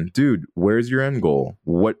 again, dude, where's your end goal?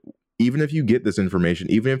 What? Even if you get this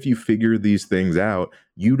information, even if you figure these things out,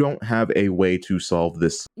 you don't have a way to solve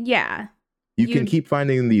this. Yeah. You can keep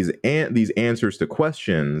finding these answers to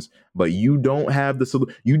questions, but you don't have the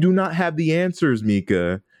solution. You do not have the answers,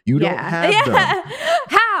 Mika. You don't have them.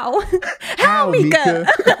 How, Mika?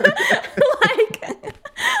 Like,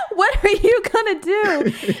 what are you gonna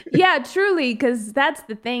do? Yeah, truly, because that's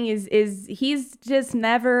the thing is he's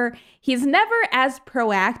never as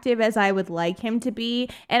proactive as I would like him to be.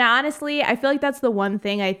 And honestly, I feel like that's the one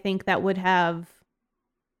thing I think that would have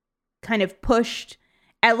kind of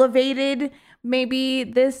elevated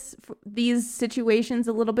maybe these situations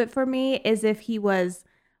a little bit for me, is if he was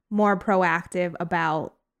more proactive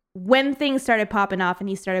about when things started popping off and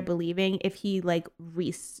he started believing, if he like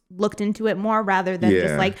looked into it more rather than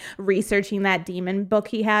just like researching that demon book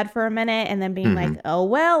he had for a minute and then being like, oh,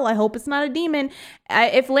 well, I hope it's not a demon.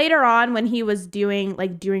 If later on when he was doing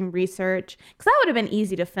research, because that would have been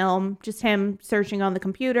easy to film, just him searching on the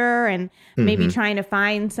computer and maybe trying to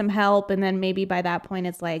find some help. And then maybe by that point,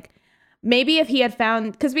 it's like, maybe if he had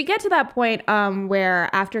found, because we get to that point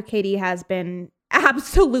where after Katie has been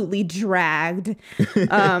absolutely dragged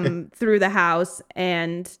through the house,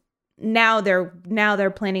 and now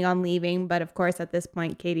they're planning on leaving, but of course at this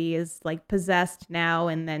point Katie is like possessed now,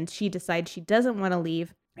 and then she decides she doesn't want to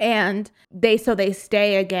leave, and they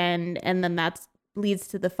stay again, and then that leads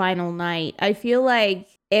to the final night. I feel like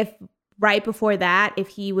if right before that, if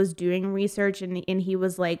he was doing research and he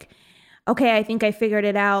was like, okay, I think I figured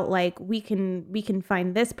it out. Like, we can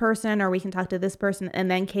find this person, or we can talk to this person.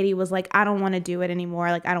 And then Katie was like, I don't want to do it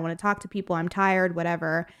anymore. Like, I don't want to talk to people. I'm tired,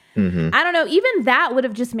 whatever. I don't know. Even that would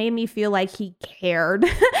have just made me feel like he cared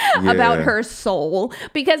about her soul,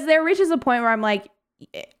 because there reaches a point where I'm like,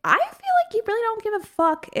 I feel like you really don't give a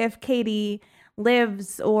fuck if Katie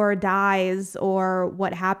lives or dies or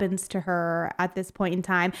what happens to her at this point in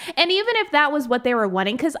time. And even if that was what they were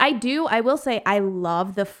wanting, because I will say I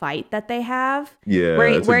love the fight that they have. Yeah,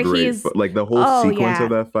 where he's like the whole sequence of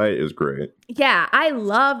that fight is great. Yeah, I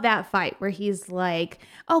love that fight where he's like,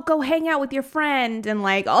 "Oh, go hang out with your friend," and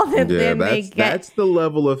like all that. Yeah, that's the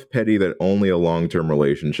level of petty that only a long-term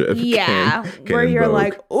relationship. Yeah, can where you're invoke.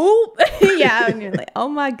 like, "Ooh," yeah, and you're like, "Oh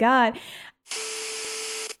my god."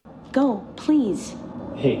 Go, please.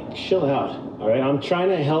 Hey, chill out, all right? I'm trying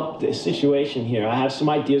to help the situation here. I have some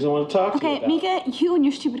ideas I want to talk to you Okay, about. Mika, you and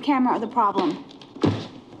your stupid camera are the problem.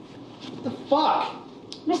 What the fuck?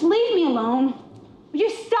 Just leave me alone. Would you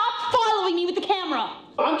stop following me with the camera?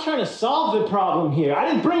 I'm trying to solve the problem here. I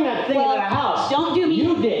didn't bring that thing into the house. Don't do me.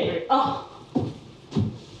 You did. Oh.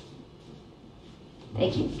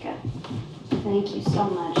 Thank you, Mika. Thank you so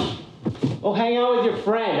much. Oh, hang out with your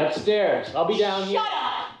friend upstairs. I'll be down here. Shut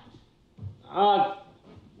up!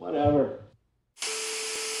 Whatever.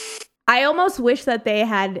 I almost wish that they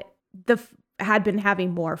had been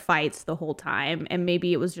having more fights the whole time, and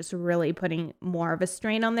maybe it was just really putting more of a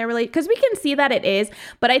strain on their relationship, because we can see that it is,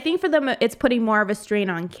 but I think for them it's putting more of a strain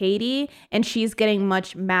on Katie, and she's getting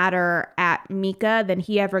much madder at Mika than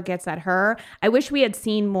he ever gets at her. I wish we had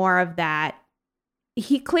seen more of that.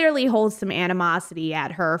 He clearly holds some animosity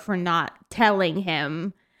at her for not telling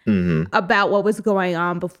him about what was going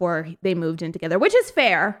on before they moved in together, which is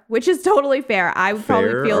fair, which is totally fair. I would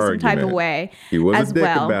probably feel some type of way. He was as a dick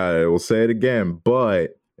well. about it. We'll say it again,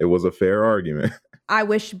 but it was a fair argument. I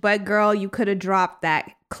wish, but girl, you could have dropped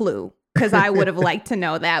that clue, because I would have liked to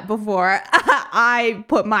know that before I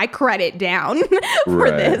put my credit down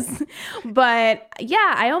for this. But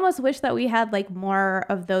yeah, I almost wish that we had like more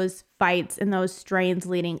of those fights and those strains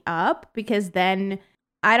leading up, because then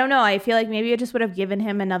I don't know. I feel like maybe it just would have given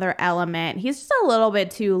him another element. He's just a little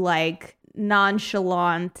bit too like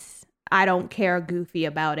nonchalant, I don't care, goofy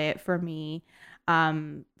about it for me,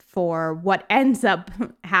 for what ends up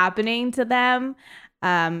happening to them,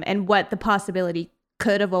 and what the possibility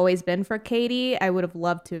could have always been for Katie. I would have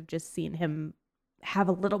loved to have just seen him have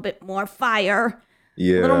a little bit more fire,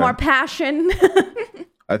 a little more passion.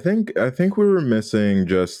 I think we were missing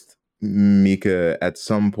just Mika at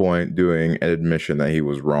some point doing an admission that he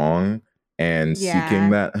was wrong and seeking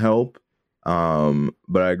that help.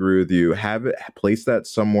 But I agree with you. Place that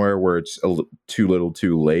somewhere where it's too little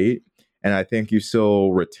too late. And I think you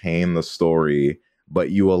still retain the story, but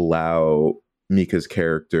you allow Mika's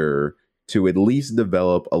character to at least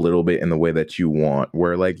develop a little bit in the way that you want,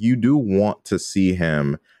 where like you do want to see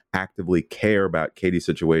him actively care about Katie's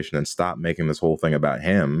situation and stop making this whole thing about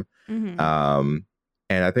him.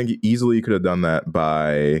 And I think easily you could have done that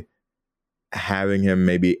by having him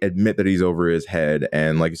maybe admit that he's over his head.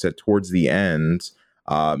 And like you said, towards the end,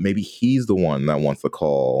 maybe he's the one that wants to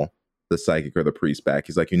call the psychic or the priest back.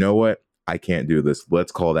 He's like, you know what? I can't do this.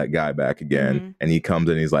 Let's call that guy back again. And he comes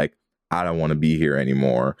in, he's like, I don't want to be here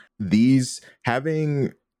anymore.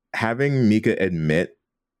 Having Mika admit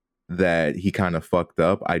that he kind of fucked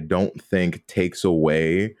up, I don't think takes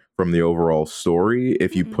away from the overall story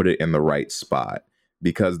if you put it in the right spot.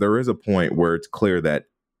 Because there is a point where it's clear that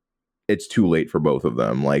it's too late for both of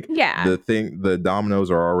them. Like, the dominoes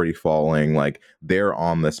are already falling. Like, they're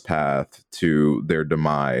on this path to their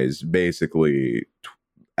demise, basically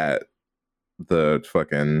at the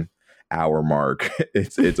fucking hour mark.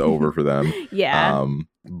 It's over for them.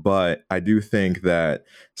 But I do think that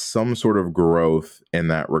some sort of growth in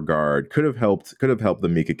that regard could have helped the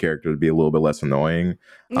Mika character to be a little bit less annoying.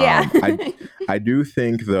 I do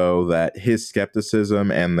think though that his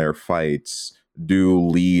skepticism and their fights do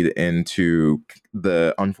lead into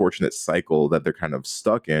the unfortunate cycle that they're kind of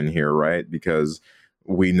stuck in here, right? Because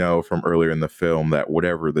we know from earlier in the film that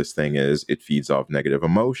whatever this thing is, it feeds off negative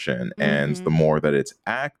emotion. And the more that it's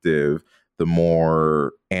active, the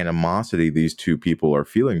more animosity these two people are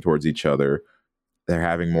feeling towards each other. They're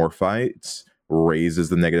having more fights, raises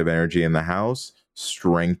the negative energy in the house,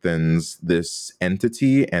 strengthens this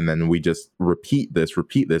entity, and then we just repeat this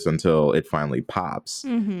until it finally pops.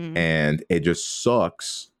 And it just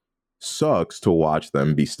sucks to watch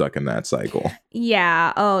them be stuck in that cycle.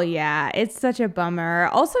 Yeah. Oh, yeah. It's such a bummer.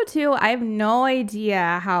 Also, too, I have no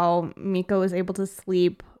idea how Mika was able to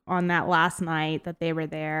sleep on that last night that they were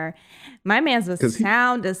there. My man's was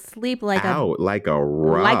sound asleep like a rock. Like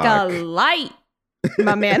a light.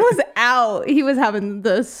 My man was out. He was having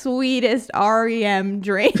the sweetest REM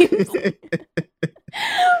dreams.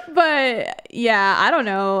 But yeah, I don't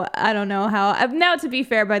know how. Now, to be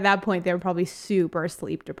fair, by that point they were probably super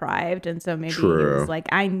sleep deprived, and so maybe he was like,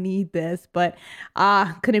 I need this, but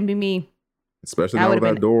couldn't be me. Especially now with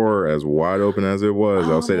that door as wide open as it was.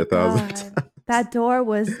 I'll say it 1,000 times. That door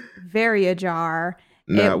was very ajar.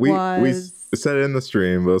 Nah, we said it in the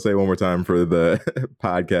stream, but I'll say it one more time for the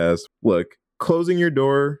podcast. Look, closing your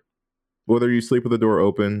door, whether you sleep with the door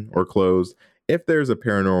open or closed, if there's a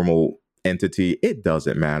paranormal entity, it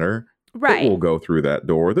doesn't matter. Right. It will go through that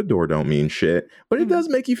door. The door don't mean shit, but it does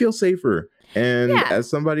make you feel safer. And as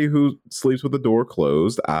somebody who sleeps with the door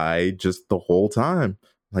closed, I just the whole time,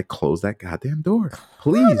 like, close that goddamn door,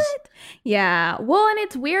 please. Yeah. Well, and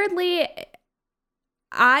it's weirdly,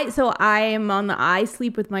 I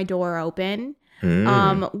sleep with my door open,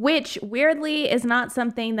 which weirdly is not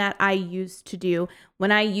something that I used to do.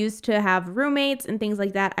 When I used to have roommates and things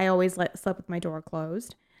like that, I always slept with my door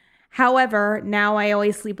closed. However, now I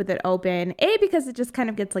always sleep with it open, because it just kind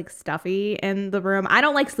of gets like stuffy in the room. I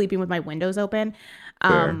don't like sleeping with my windows open.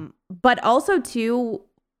 But also too,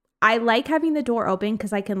 I like having the door open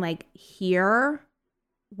because I can like hear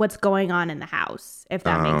what's going on in the house, if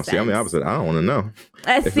that makes sense. See, I'm the opposite. I don't want to know.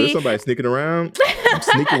 If there's somebody sneaking around,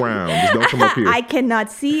 sneak around. Just don't come up here. I cannot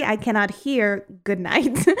see. I cannot hear. Good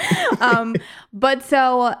night. But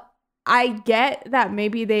so I get that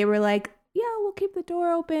maybe they were like, yeah, we'll keep the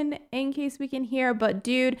door open in case we can hear. But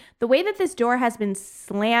dude, the way that this door has been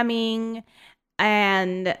slamming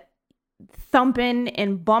and thumping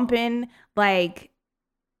and bumping, like,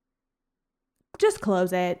 just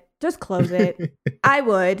close it. Just close it. I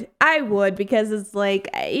would, because it's like,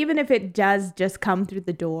 even if it does just come through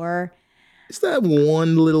the door, it's that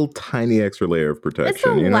one little tiny extra layer of protection. It's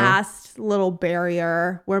the last little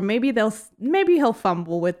barrier where maybe he'll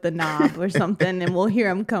fumble with the knob or something, and we'll hear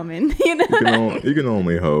him coming. You know, you can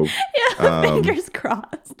only hope. Yeah, fingers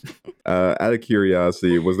crossed. Out of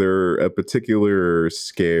curiosity, was there a particular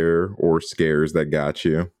scare or scares that got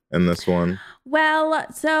you in this one? Well,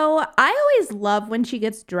 so I always love when she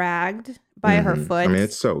gets dragged by her foot. I mean,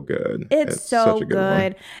 it's so good. It's so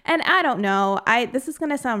good. And I don't know. This is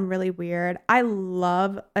gonna sound really weird. I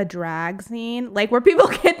love a drag scene, like where people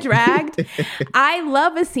get dragged. I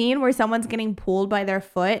love a scene where someone's getting pulled by their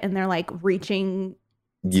foot and they're like reaching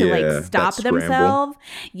to like stop themselves.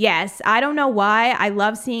 Yes. I don't know why. I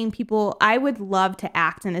love seeing people. I would love to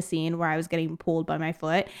act in a scene where I was getting pulled by my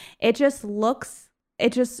foot. It just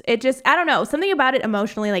I don't know, something about it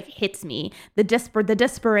emotionally like hits me, the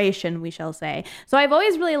desperation, we shall say. So I've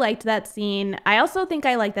always really liked that scene. I also think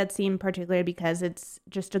I like that scene particularly because it's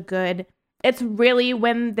just it's really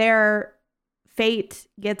when their fate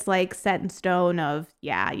gets like set in stone of,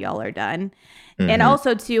 yeah, y'all are done. And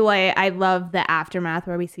also too, I love the aftermath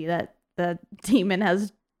where we see that the demon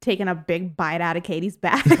has taken a big bite out of Katie's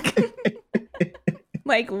back.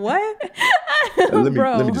 Like, what? Let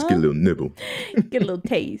me just get a little nibble. Get a little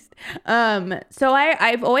taste. So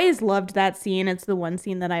I've always loved that scene. It's the one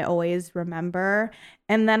scene that I always remember.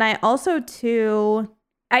 And then I also too,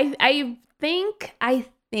 I think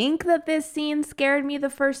that this scene scared me the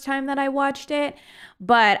first time that I watched it,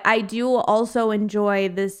 but I do also enjoy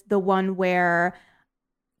the one where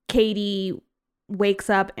Katie wakes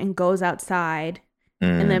up and goes outside.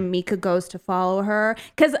 And then Mika goes to follow her.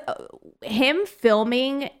 Because him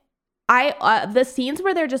filming, the scenes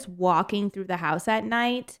where they're just walking through the house at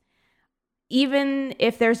night, even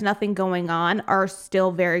if there's nothing going on, are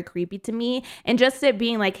still very creepy to me. And just it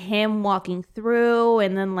being like him walking through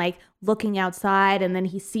and then like looking outside, and then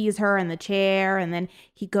he sees her in the chair, and then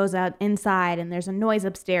he goes out inside and there's a noise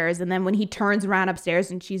upstairs. And then when he turns around upstairs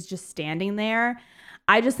and she's just standing there,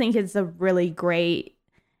 I just think it's a really great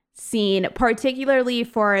scene, particularly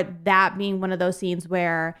for that being one of those scenes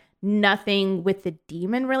where nothing with the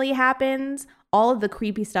demon really happens. All of the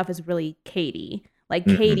creepy stuff is really Katie. Like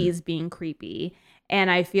Katie's being creepy.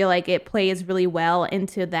 And I feel like it plays really well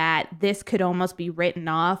into that this could almost be written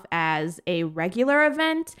off as a regular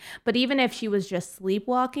event. But even if she was just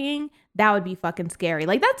sleepwalking, that would be fucking scary.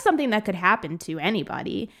 Like, that's something that could happen to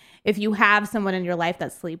anybody. If you have someone in your life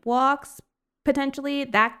that sleepwalks, potentially,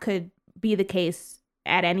 that could be the case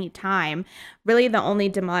at any time. Really, the only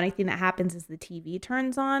demonic thing that happens is the TV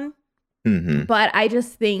turns on. But I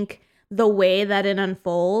just think the way that it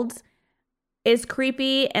unfolds is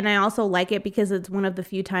creepy, and I also like it because it's one of the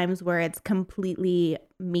few times where it's completely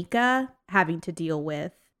Mika having to deal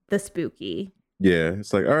with the spooky. Yeah,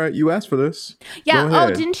 it's like, all right, you asked for this. Yeah.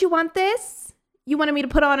 Oh, didn't you want this? You wanted me to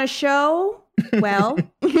put on a show? Well.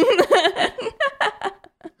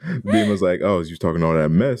 Beam was like, oh, you talking all that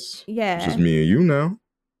mess. Yeah. It's just me and you now.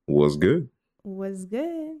 What's good? Was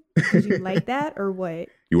good. Did you like that or what?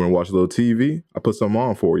 You want to watch a little TV? I put something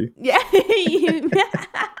on for you. Yeah.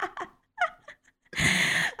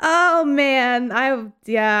 Oh man,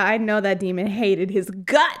 I know that demon hated his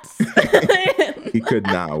guts. He could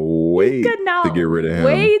not wait to get rid of him.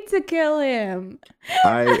 Wait to kill him.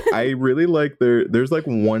 I really like there's like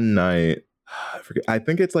one night, I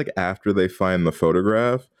think it's like after they find the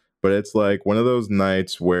photograph, but it's like one of those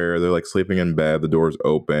nights where they're like sleeping in bed, the door's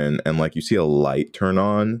open, and like you see a light turn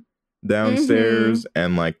on downstairs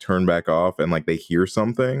and like turn back off, and like they hear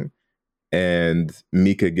something. And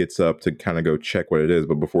Micah gets up to kind of go check what it is,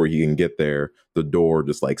 but before he can get there, the door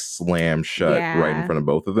just like slams shut right in front of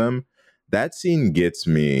both of them. That scene gets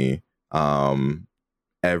me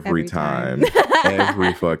every time.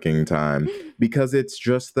 Every fucking time. Because it's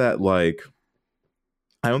just that, like,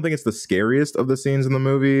 I don't think it's the scariest of the scenes in the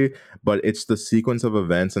movie, but it's the sequence of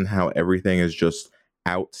events and how everything is just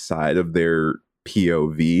outside of their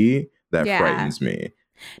POV that frightens me.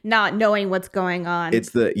 Not knowing what's going on.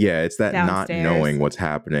 It's that downstairs. Not knowing what's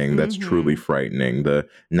happening that's truly frightening. The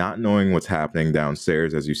not knowing what's happening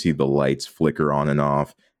downstairs as you see the lights flicker on and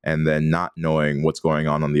off, and then not knowing what's going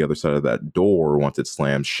on the other side of that door once it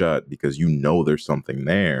slams shut, because you know there's something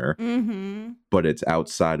there, but it's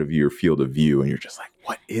outside of your field of view, and you're just like,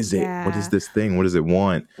 what is it? What is this thing? What does it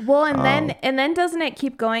want? Well, and then doesn't it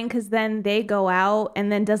keep going? Because then they go out,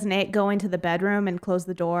 and then doesn't it go into the bedroom and close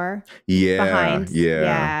the door? Yeah.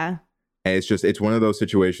 Yeah. And it's one of those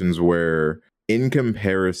situations where, in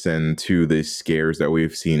comparison to the scares that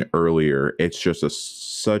we've seen earlier, it's just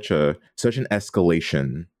such an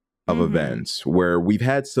escalation of events, where we've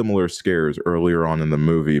had similar scares earlier on in the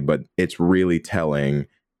movie, but it's really telling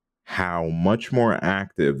how much more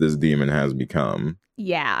active this demon has become.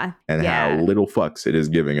 Yeah. And how little fucks it is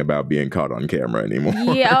giving about being caught on camera anymore.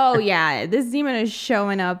 Oh, yeah. This demon is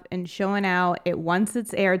showing up and showing out. It wants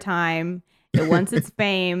its airtime. It wants its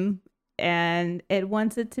fame. And it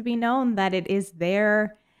wants it to be known that it is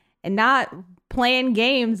there and not playing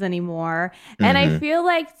games anymore. And I feel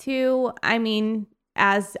like, too, I mean,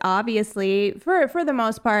 as obviously, for the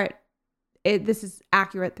most part, this is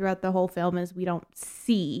accurate throughout the whole film, is we don't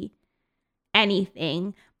see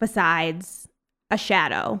anything besides a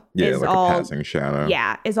shadow. Yeah, like a passing shadow.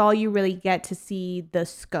 Yeah, is all you really get to see the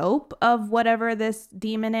scope of whatever this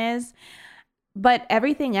demon is. But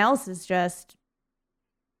everything else is just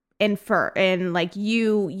infer, and like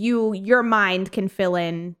your mind can fill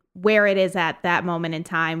in where it is at that moment in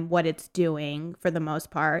time, what it's doing for the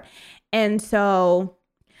most part. And so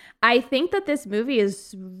I think that this movie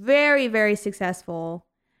is very, very successful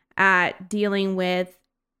at dealing with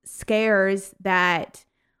scares that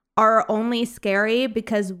are only scary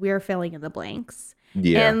because we're filling in the blanks.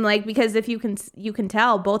 Yeah. And like, because if you can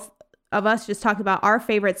tell, both of us just talked about our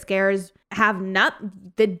favorite scares have not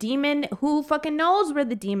the demon. Who fucking knows where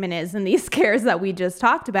the demon is in these scares that we just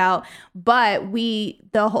talked about? But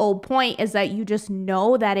the whole point is that you just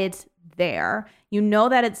know that it's there. You know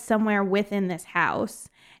that it's somewhere within this house,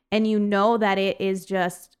 and you know that it is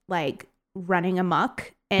just like running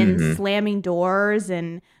amok and slamming doors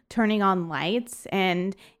and turning on lights.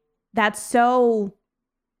 And that's so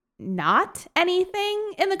not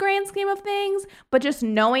anything in the grand scheme of things, but just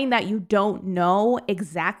knowing that you don't know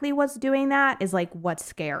exactly what's doing that is like what's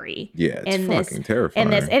scary. Yeah, it's fucking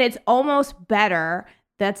terrifying. And it's almost better.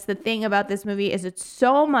 That's the thing about this movie, is it's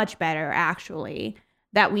so much better actually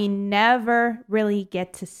that we never really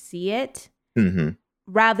get to see it,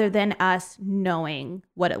 rather than us knowing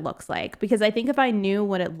what it looks like. Because I think if I knew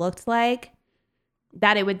what it looked like,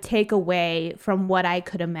 that it would take away from what I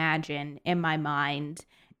could imagine in my mind.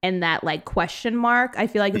 And that like question mark, I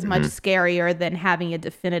feel like is much scarier than having a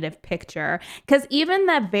definitive picture. Because even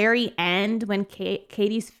the very end, when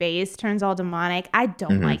Katie's face turns all demonic, I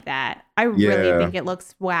don't like that. I really think it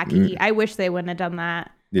looks wacky. I wish they wouldn't have done that.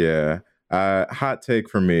 Yeah. Hot take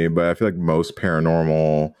for me, but I feel like most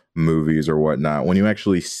paranormal movies or whatnot,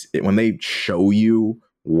 when they show you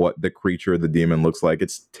what the creature, the demon looks like,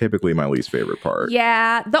 it's typically my least favorite part.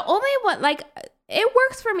 Yeah. The only one, like, it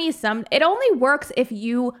works for me it only works if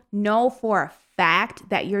you know for a fact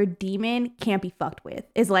that your demon can't be fucked with,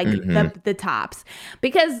 is like the tops.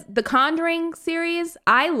 Because the Conjuring series,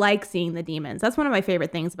 I like seeing the demons. That's one of my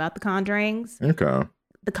favorite things about the Conjurings. Okay.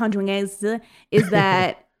 The Conjuring is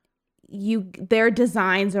that their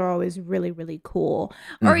designs are always really, really cool.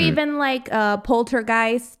 Or even like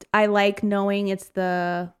Poltergeist, I like knowing it's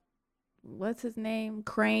what's his name?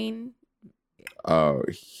 Crane?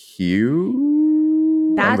 Hugh?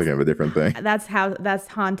 I'm thinking of a different thing. That's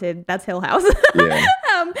haunted. That's Hill House. Yeah.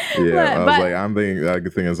 Yeah, but I'm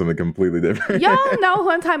thinking of something completely different. y'all know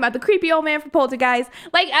who I'm talking about. The creepy old man from Poltergeist.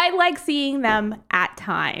 Like, I like seeing them at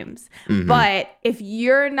times. Mhm. But if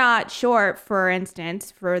you're not sure, for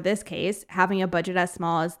instance, for this case, having a budget as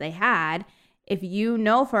small as they had, if you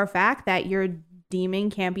know for a fact that your demon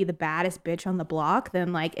can't be the baddest bitch on the block,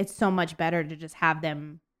 then like it's so much better to just have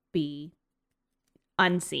them be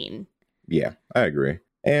unseen. Yeah, I agree.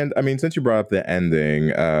 And I mean, since you brought up the ending,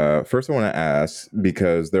 first I want to ask,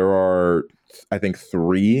 because there are, I think,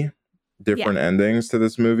 3 different endings to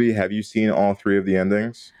this movie. Have you seen all 3 of the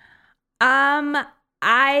endings?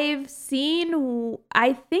 I've seen,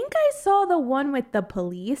 I think I saw the one with the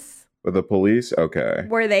police. With the police? Okay.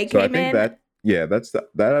 Where they So I came think in.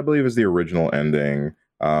 that I believe is the original ending.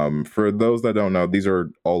 For those that don't know, these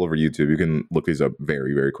are all over YouTube. You can look these up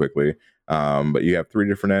very, very quickly. But you have 3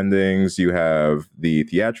 different endings. You have the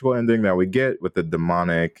theatrical ending that we get with the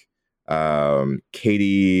demonic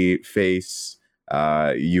Katie face.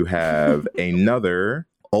 You have another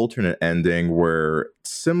alternate ending where,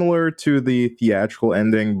 similar to the theatrical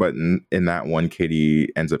ending, but in that one, Katie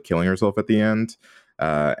ends up killing herself at the end.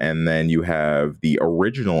 And then you have the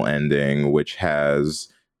original ending, which has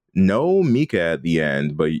no Mika at the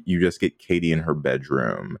end, but you just get Katie in her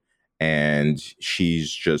bedroom. And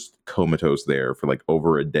she's just comatose there for like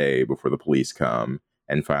over a day before the police come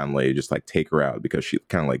and finally just like take her out, because she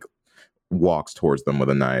kind of like walks towards them with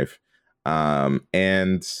a knife.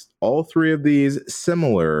 And all 3 of these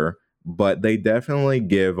similar, but they definitely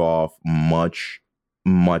give off much,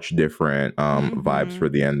 much different vibes for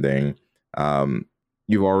the ending.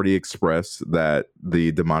 You've already expressed that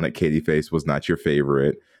the demonic Katie face was not your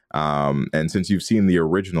favorite. And since you've seen the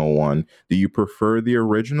original one, do you prefer the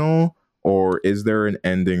original, or is there an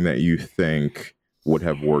ending that you think would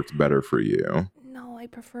have worked better for you? No, I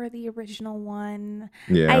prefer the original one.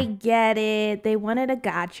 Yeah. I get it. They wanted a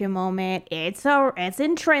gotcha moment. It's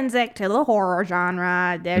intrinsic to the horror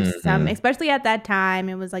genre. There's some, especially at that time,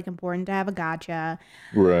 it was like important to have a gotcha.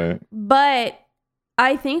 Right. But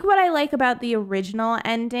I think what I like about the original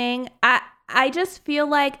ending, I just feel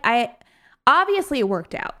like obviously it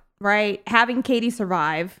worked out, right? Having Katie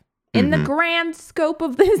survive in the grand scope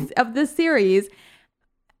of this series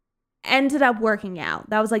ended up working out.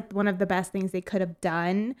 That was like one of the best things they could have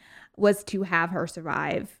done, was to have her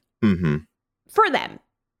survive for them,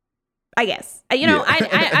 I guess. You know,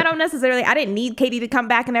 I don't necessarily, I didn't need Katie to come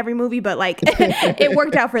back in every movie, but like it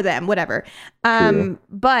worked out for them, whatever.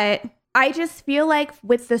 But I just feel like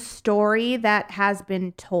with the story that has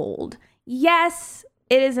been told, yes,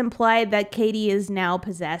 it is implied that Katie is now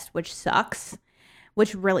possessed, which sucks,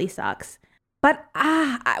 which really sucks. But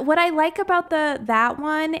what I like about that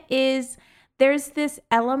one is there's this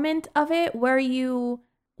element of it where you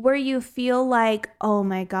feel like, oh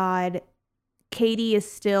my God, Katie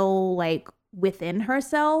is still like within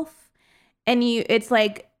herself, and it's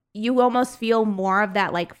like you almost feel more of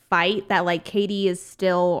that like fight, that like Katie is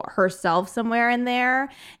still herself somewhere in there.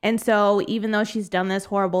 And so even though she's done this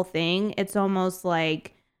horrible thing, it's almost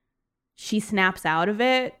like she snaps out of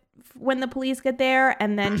it when the police get there,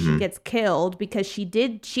 and then she gets killed because she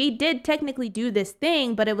did technically do this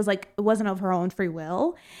thing, but it was like it wasn't of her own free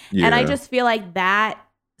will. And I just feel like that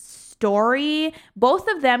story, both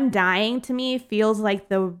of them dying, to me feels like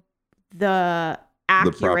the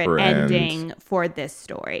accurate ending for this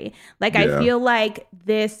story. Like I feel like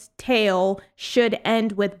this tale should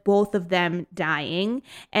end with both of them dying,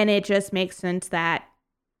 and it just makes sense that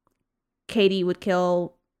Katie would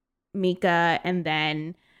kill Mika, and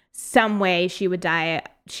then some way she would die,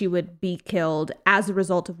 she would be killed as a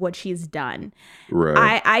result of what she's done.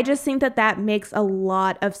 Right. I just think that makes a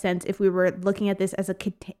lot of sense if we were looking at this as a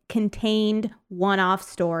contained one-off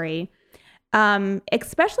story,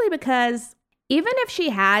 especially because even if she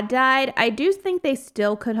had died, I do think they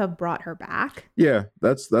still could have brought her back. Yeah,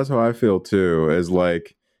 that's how I feel too. Is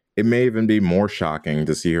like, it may even be more shocking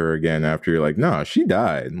to see her again after you're like, no, she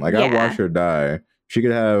died. Like I watched her die. She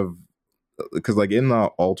could have, because like in the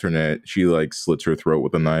alternate, she like slits her throat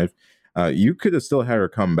with a knife. You could have still had her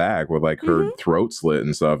come back with like her throat slit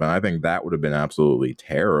and stuff, and I think that would have been absolutely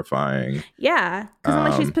terrifying. Yeah, because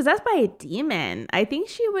like she's possessed by a demon. I think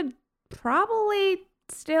she would probably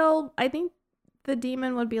still. I think the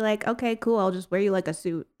demon would be like, okay, cool, I'll just wear you like a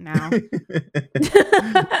suit now.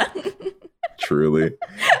 Truly,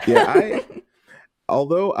 yeah.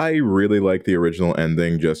 Although I really like the original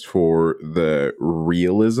ending just for the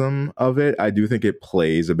realism of it, I do think it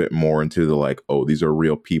plays a bit more into the like, oh, these are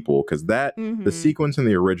real people. Because the sequence in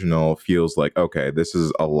the original feels like, okay, this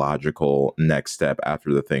is a logical next step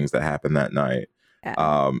after the things that happened that night.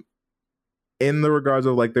 Yeah. In the regards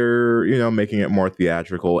of like they're, making it more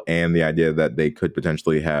theatrical and the idea that they could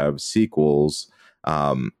potentially have sequels,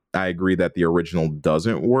 I agree that the original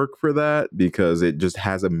doesn't work for that because it just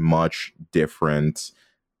has a much different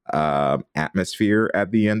atmosphere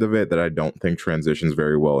at the end of it that I don't think transitions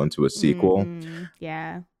very well into a sequel.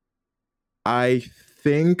 Yeah. I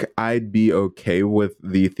think I'd be okay with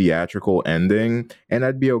the theatrical ending, and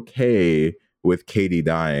I'd be okay with Katie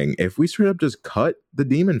dying if we straight up just cut the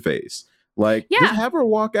demon face. Like, just have her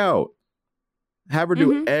walk out. Have her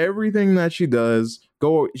do everything that she does.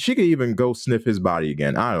 She could even go sniff his body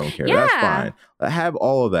again. I don't care. That's fine. Have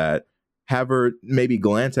all of that. Have her maybe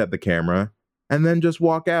glance at the camera and then just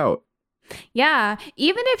walk out. Yeah.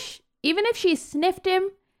 Even if she sniffed him,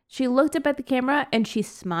 she looked up at the camera and she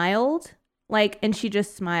smiled. And she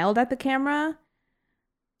just smiled at the camera.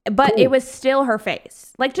 But it was still her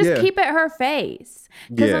face. Just keep it her face.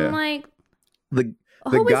 Because I'm like,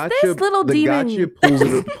 who is this little demon? The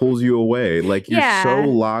gotcha pulls you away. You're so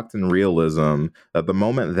locked in realism that the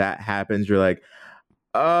moment that happens, you're like,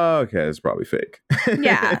 oh, okay, it's probably fake.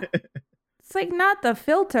 Yeah. It's not the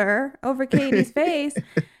filter over Katie's face.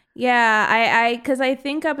 Yeah, because I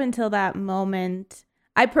think up until that moment,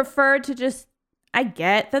 I prefer to just, I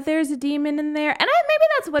get that there's a demon in there. And maybe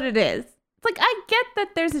that's what it is. It's I get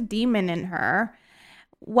that there's a demon in her.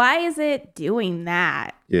 Why is it doing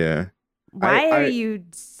that? Yeah. Why are you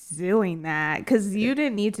doing that? Because you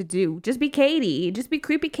didn't need to just be Katie. Just be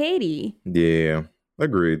creepy Katie. Yeah.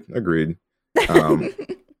 Agreed.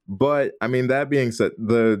 But I mean, that being said,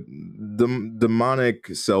 the demonic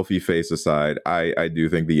selfie face aside, I do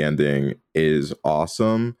think the ending is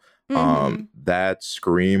awesome. That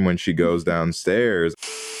scream when she goes downstairs.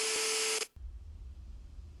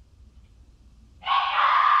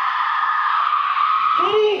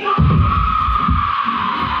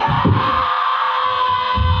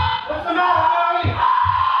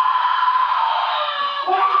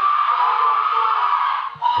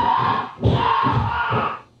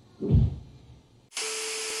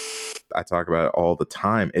 I talk about it all the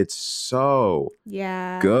time. It's so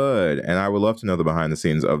good. And I would love to know the behind the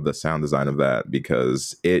scenes of the sound design of that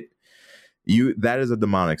because that is a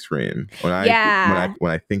demonic scream. When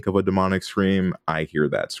I think of a demonic scream, I hear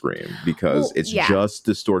that scream because it's just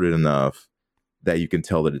distorted enough that you can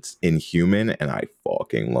tell that it's inhuman, and I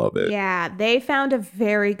fucking love it. Yeah, they found a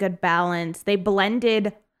very good balance. They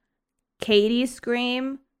blended Katie's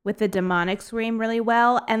scream with the demonic scream really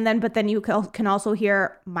well, but then you can also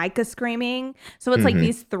hear Micah screaming. So it's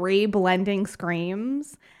these three blending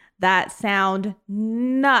screams that sound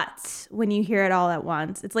nuts when you hear it all at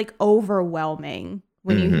once. It's overwhelming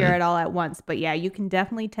when you hear it all at once. But yeah, you can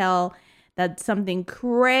definitely tell that something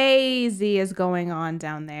crazy is going on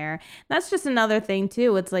down there. That's just another thing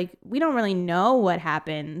too. It's we don't really know what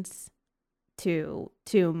happens to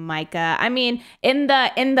Micah. I mean, in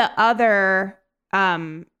the other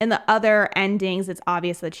endings, it's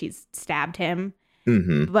obvious that she's stabbed him.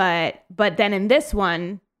 But then in this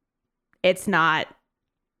one, it's not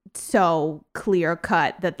so clear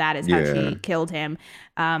cut that is how she killed him,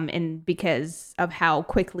 and because of how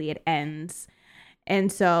quickly it ends.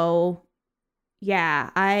 And so, yeah,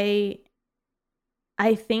 I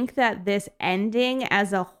think that this ending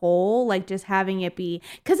as a whole, just having it be,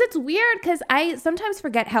 because it's weird, because I sometimes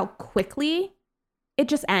forget how quickly it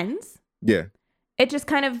just ends. Yeah. It just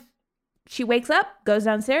kind of, she wakes up, goes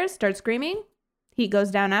downstairs, starts screaming. He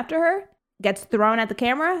goes down after her, gets thrown at the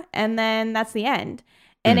camera, and then that's the end.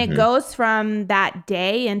 And it goes from that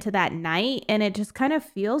day into that night, and it just kind of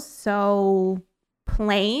feels so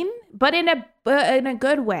plain, but in a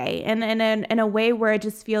good way, and in a way where it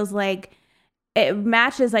just feels like it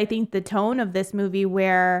matches, I think, the tone of this movie,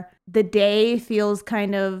 where the day feels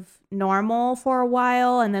kind of normal for a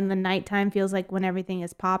while, and then the nighttime feels like when everything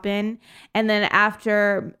is popping, and then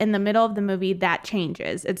after, in the middle of the movie, that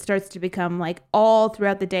changes. It starts to become all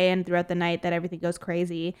throughout the day and throughout the night that everything goes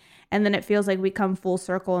crazy, and then it feels like we come full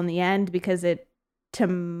circle in the end, because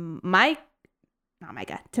Tamika,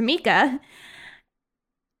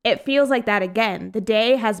 it feels like that again. The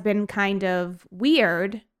day has been kind of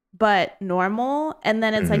weird but normal, and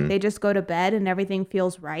then it's they just go to bed and everything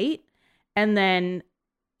feels right, and then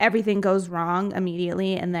everything goes wrong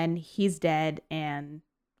immediately, and then he's dead and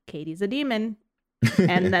Katie's a demon.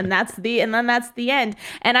 And then that's the end.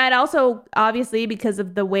 And I'd also, obviously, because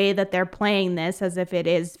of the way that they're playing this as if it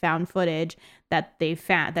is found footage that they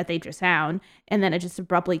just found, and then it just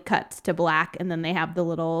abruptly cuts to black, and then they have the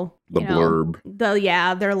little blurb.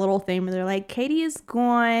 Their little thing where they're like, Katie is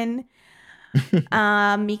gone.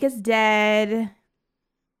 Mika's dead.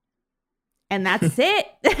 And that's it.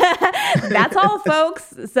 That's all,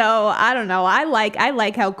 folks. So I don't know. I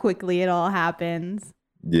like how quickly it all happens.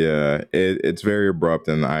 Yeah, it's very abrupt,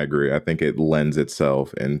 and I agree. I think it lends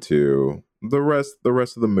itself into the rest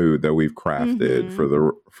of the mood that we've crafted for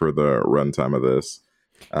the runtime of this.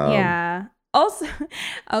 Yeah. Also,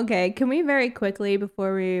 okay, can we very quickly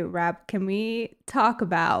before we wrap, can we talk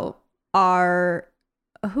about what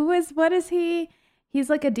is he? He's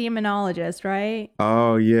like a demonologist, right?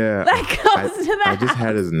 Oh yeah. That comes to that. I just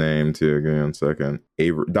had his name too. Give me 1 second.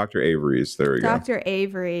 Dr. Avery's. There we go. Dr.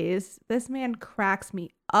 Avery's. This man cracks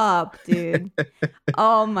me up, dude.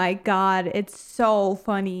 Oh my God. It's so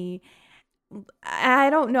funny. I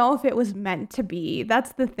don't know if it was meant to be.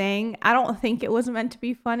 That's the thing. I don't think it was meant to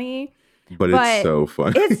be funny. But it's so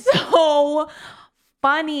funny. It's so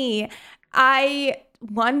funny. I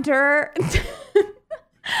wonder...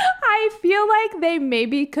 I feel like they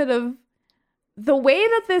maybe could have, the way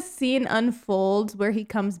that this scene unfolds where he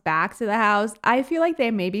comes back to the house, I feel like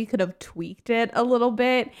they maybe could have tweaked it a little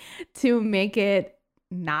bit to make it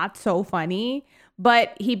not so funny.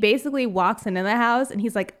 But he basically walks into the house and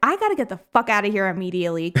he's like, I gotta get the fuck out of here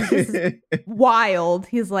immediately because this is wild.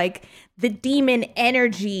 He's like, the demon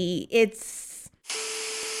energy, it's...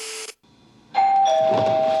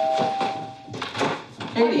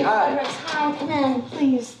 Katie, hi. Hi, come in,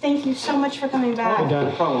 please. Thank you so much for coming back. Oh,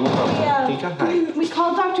 no problem, no problem. Tika, hi. We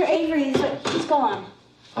called Dr. Avery's, but he's gone.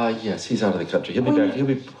 Yes, he's out of the country. He'll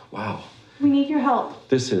be back. Wow. We need your help.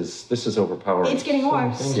 This is overpowering. It's getting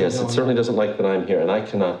worse. Yes, it certainly doesn't like that I'm here, and I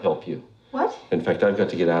cannot help you. What? In fact, I've got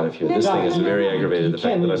to get out of here. This thing is very aggravated, the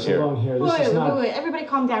fact that I'm here. Wait. Everybody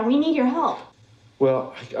calm down. We need your help.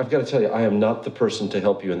 Well, I've got to tell you, I am not the person to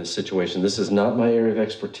help you in this situation. This is not my area of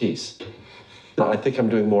expertise. I think I'm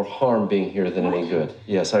doing more harm being here than any good.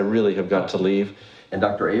 Yes, I really have got to leave. And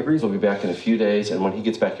Dr. Avery's will be back in a few days, and when he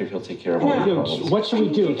gets back here, he'll take care of all your problems. What should we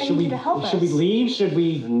do? Should we leave? Should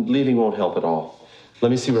we? Leaving won't help at all. Let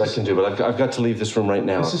me see what I can do, but I've got to leave this room right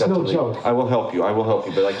now. This is no joke. I will help you,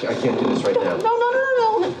 but I can't do this right now.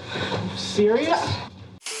 No. Serious?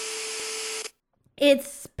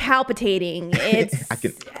 It's palpitating. It's I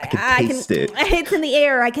can taste it. It's in the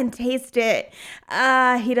air. I can taste it.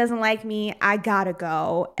 He doesn't like me. I gotta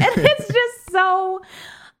go. And it's just so,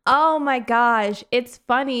 oh my gosh, it's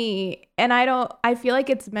funny. And I feel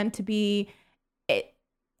like it's meant to be,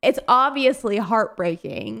 it's obviously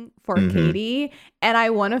heartbreaking for Katie, and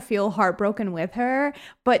I want to feel heartbroken with her,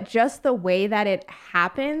 but just the way that it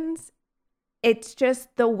happens, it's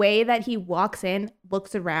just the way that he walks in,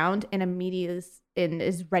 looks around, and immediately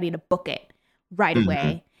is ready to book it right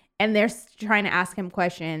away. And they're trying to ask him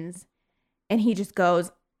questions, and he just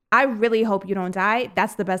goes, I really hope you don't die.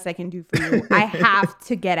 That's the best I can do for you. I have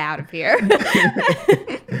to get out of here.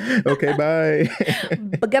 Okay, bye.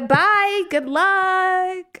 Goodbye. Good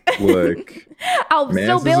luck. Look, I'll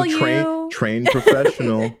still bill you. Trained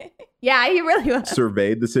professional. Yeah, he really was.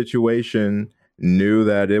 Surveyed the situation, knew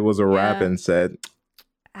that it was a wrap, and said,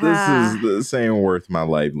 this ain't worth my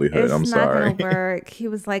livelihood. I'm sorry. It's not gonna work. He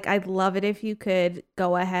was like, I'd love it if you could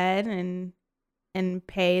go ahead and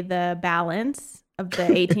pay the balance of the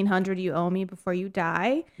 $1,800 you owe me before you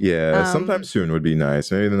die. Yeah, sometime soon would be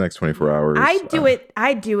nice. Maybe the next 24 hours.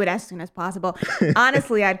 I'd do it as soon as possible.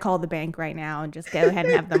 Honestly, I'd call the bank right now and just go ahead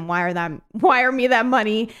and have them wire me that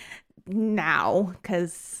money now,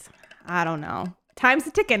 because I don't know. Time's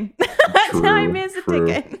a ticking. Time is a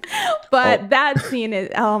ticking. But that scene is,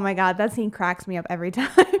 oh my God, that scene cracks me up every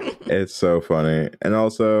time. It's so funny. And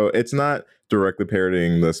also, it's not directly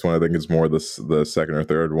parodying this one. I think it's more the second or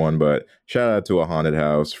third one. But shout out to A Haunted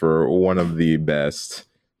House for one of the best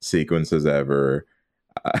sequences ever.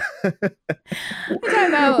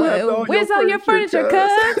 Where's all your furniture,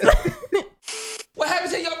 cuz? What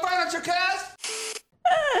happened to your furniture, cuz?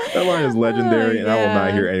 That line is legendary, and I will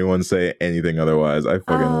not hear anyone say anything otherwise. I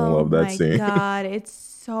fucking love that scene. Oh my God, it's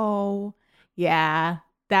so, yeah,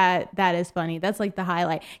 that is funny. That's like the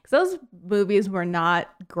highlight, because those movies were not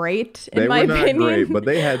great in my opinion. They were not great, but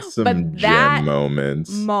they had some gem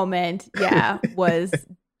moments. Yeah, was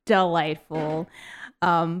delightful.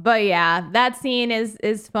 But yeah, that scene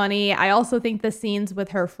is funny. I also think the scenes with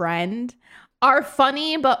her friend are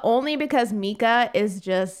funny, but only because Mika is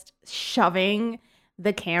just shoving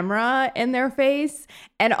the camera in their face,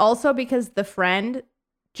 and also because the friend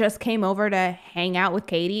just came over to hang out with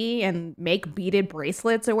Katie and make beaded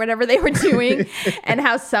bracelets or whatever they were doing, and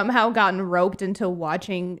how somehow gotten roped into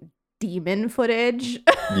watching demon footage.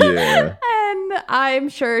 Yeah. And I'm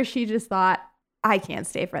sure she just thought, I can't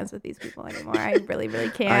stay friends with these people anymore. I really, really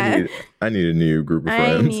can't. I need a new group of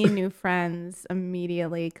friends. I need new friends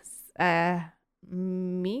immediately, because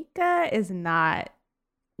Mika That is not...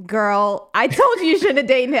 Girl, I told you shouldn't have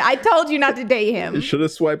dated him. I told you not to date him. You should have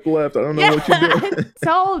swiped left. I don't know what you're doing. I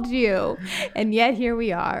told you. And yet here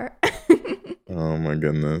we are. Oh my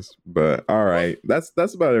goodness. But all right. That's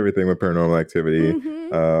about everything with Paranormal Activity.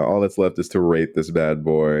 Mm-hmm. All that's left is to rate this bad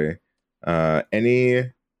boy.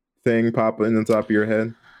 Anything pop in the top of your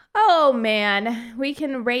head? Oh man. We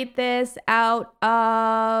can rate this out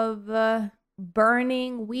of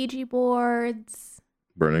burning Ouija boards.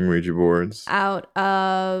 Burning Ouija boards. Out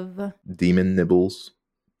of Demon nibbles.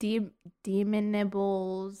 Demon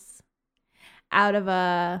nibbles. Out of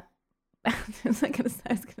a... I was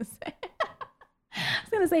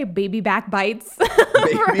gonna say baby back bites.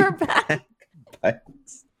 For her back.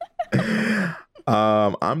 Bites.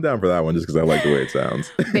 I'm down for that one just because I like the way it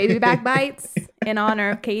sounds. Baby back bites in honor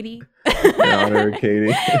of Katie. In honor of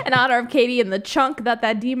Katie. In honor of Katie and the chunk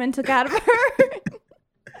that demon took out of her.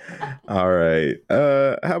 All right.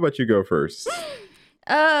 How about you go first?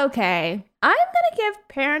 Okay. I'm going to give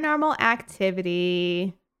Paranormal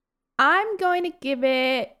Activity. I'm going to give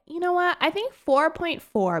it, you know what? I think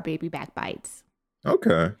 4.4 baby back bites.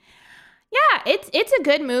 Okay. Yeah, it's a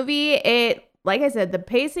good movie. It, like I said, the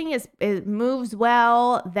pacing it moves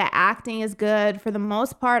well. The acting is good. For the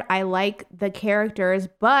most part, I like the characters,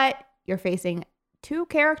 but you're facing two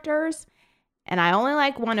characters, and I only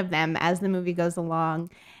like one of them as the movie goes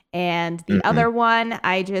along. And the other one,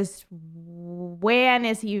 I just, when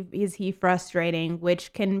is he frustrating,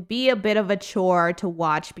 which can be a bit of a chore to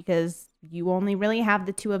watch because you only really have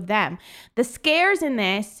the two of them. The scares in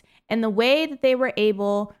this and the way that they were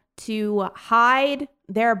able to hide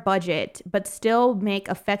their budget but still make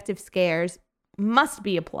effective scares must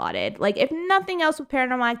be applauded. Like, if nothing else with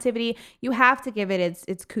Paranormal Activity, you have to give it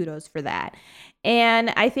its kudos for that. And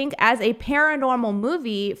I think as a paranormal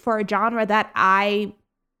movie for a genre that I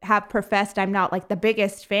have professed I'm not like the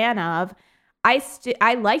biggest fan of, I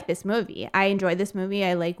like this movie. I enjoy this movie.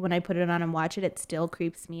 I like when I put it on and watch it, it still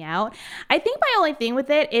creeps me out. I think my only thing with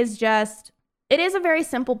it is just, it is a very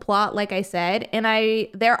simple plot, like I said, and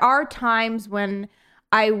there are times when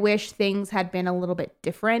I wish things had been a little bit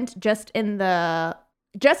different just in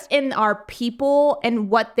our people and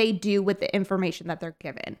what they do with the information that they're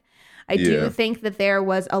given. I do think that there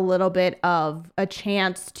was a little bit of a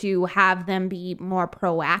chance to have them be more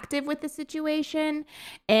proactive with the situation.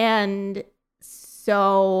 And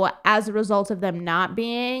so as a result of them not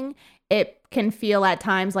being, it can feel at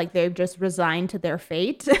times like they've just resigned to their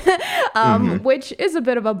fate, which is a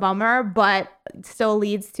bit of a bummer, but still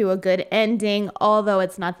leads to a good ending, although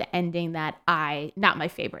it's not the ending that not my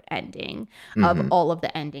favorite ending of all of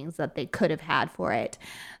the endings that they could have had for it.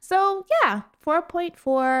 So yeah,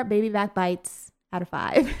 4.4 baby back bites out of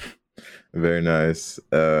 5. Very nice.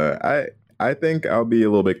 I think I'll be a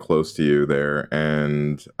little bit close to you there,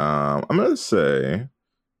 and I'm gonna say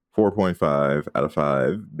 4.5 out of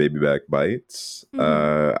 5 baby back bites.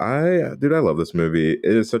 I love this movie. It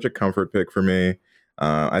is such a comfort pick for me.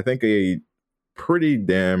 I think a pretty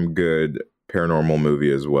damn good paranormal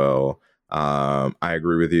movie as well. I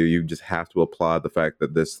agree with you. You just have to applaud the fact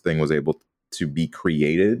that this thing was able to be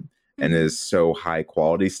created and is so high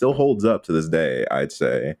quality. Still holds up to this day, I'd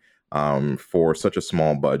say. For such a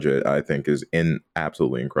small budget, I think is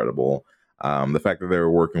absolutely incredible. The fact that they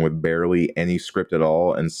were working with barely any script at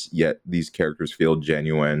all, and yet these characters feel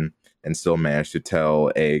genuine and still manage to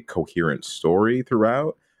tell a coherent story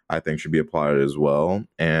throughout, I think should be applauded as well.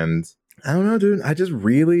 And I don't know, dude. I just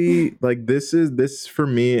really like this for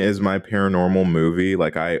me is my paranormal movie.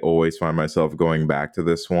 Like, I always find myself going back to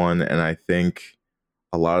this one, and I think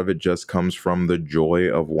a lot of it just comes from the joy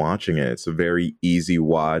of watching it. It's a very easy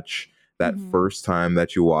watch. That first time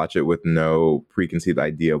that you watch it with no preconceived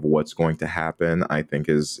idea of what's going to happen, I think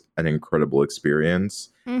is an incredible experience.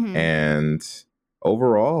 And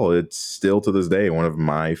overall, it's still to this day one of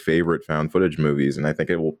my favorite found footage movies, and I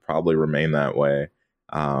think it will probably remain that way.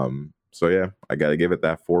 So yeah, I got to give it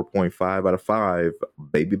that 4.5 out of 5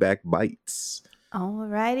 baby back bites.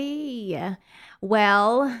 Alrighty.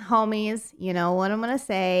 Well, homies, you know what I'm going to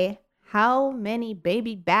say. How many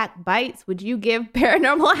baby back bites would you give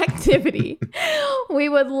Paranormal Activity? We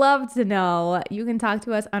would love to know. You can talk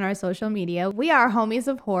to us on our social media. We are Homies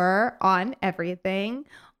of Horror on everything.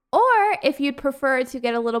 Or if you'd prefer to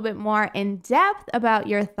get a little bit more in depth about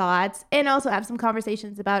your thoughts and also have some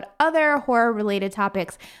conversations about other horror related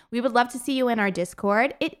topics, we would love to see you in our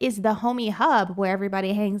Discord. It is the Homie Hub where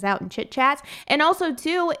everybody hangs out and chit chats. And also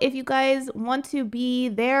too, if you guys want to be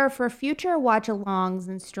there for future watch alongs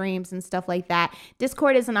and streams and stuff like that,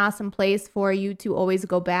 Discord is an awesome place for you to always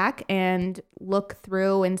go back and look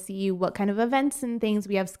through and see what kind of events and things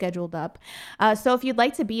we have scheduled up. So if you'd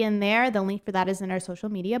like to be in there, the link for that is in our social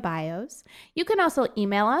media bios. You can also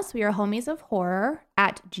email us. We are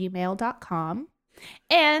homiesofhorror@gmail.com.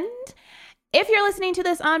 And if you're listening to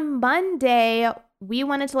this on Monday, we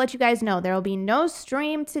wanted to let you guys know there will be no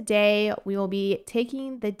stream today. We will be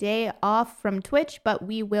taking the day off from Twitch, but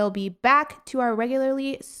we will be back to our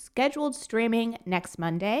regularly scheduled streaming next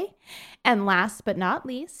Monday. And last but not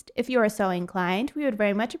least, if you are so inclined, we would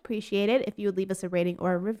very much appreciate it if you would leave us a rating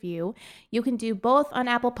or a review. You can do both on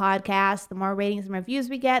Apple Podcasts. The more ratings and reviews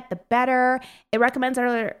we get, the better. It recommends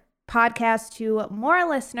our podcast to more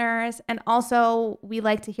listeners, and also we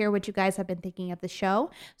like to hear what you guys have been thinking of the show.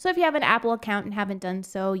 So if you have an Apple account and haven't done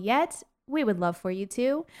so yet, we would love for you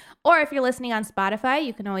to. Or if you're listening on Spotify,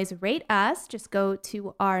 you can always rate us. Just go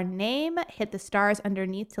to our name, hit the stars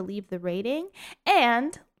underneath to leave the rating,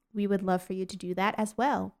 and we would love for you to do that as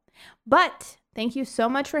well. But thank you so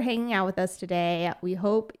much for hanging out with us today. We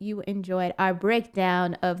hope you enjoyed our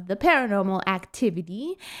breakdown of the Paranormal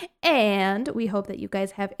Activity, and we hope that you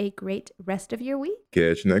guys have a great rest of your week.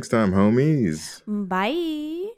 Catch you next time, homies. Bye.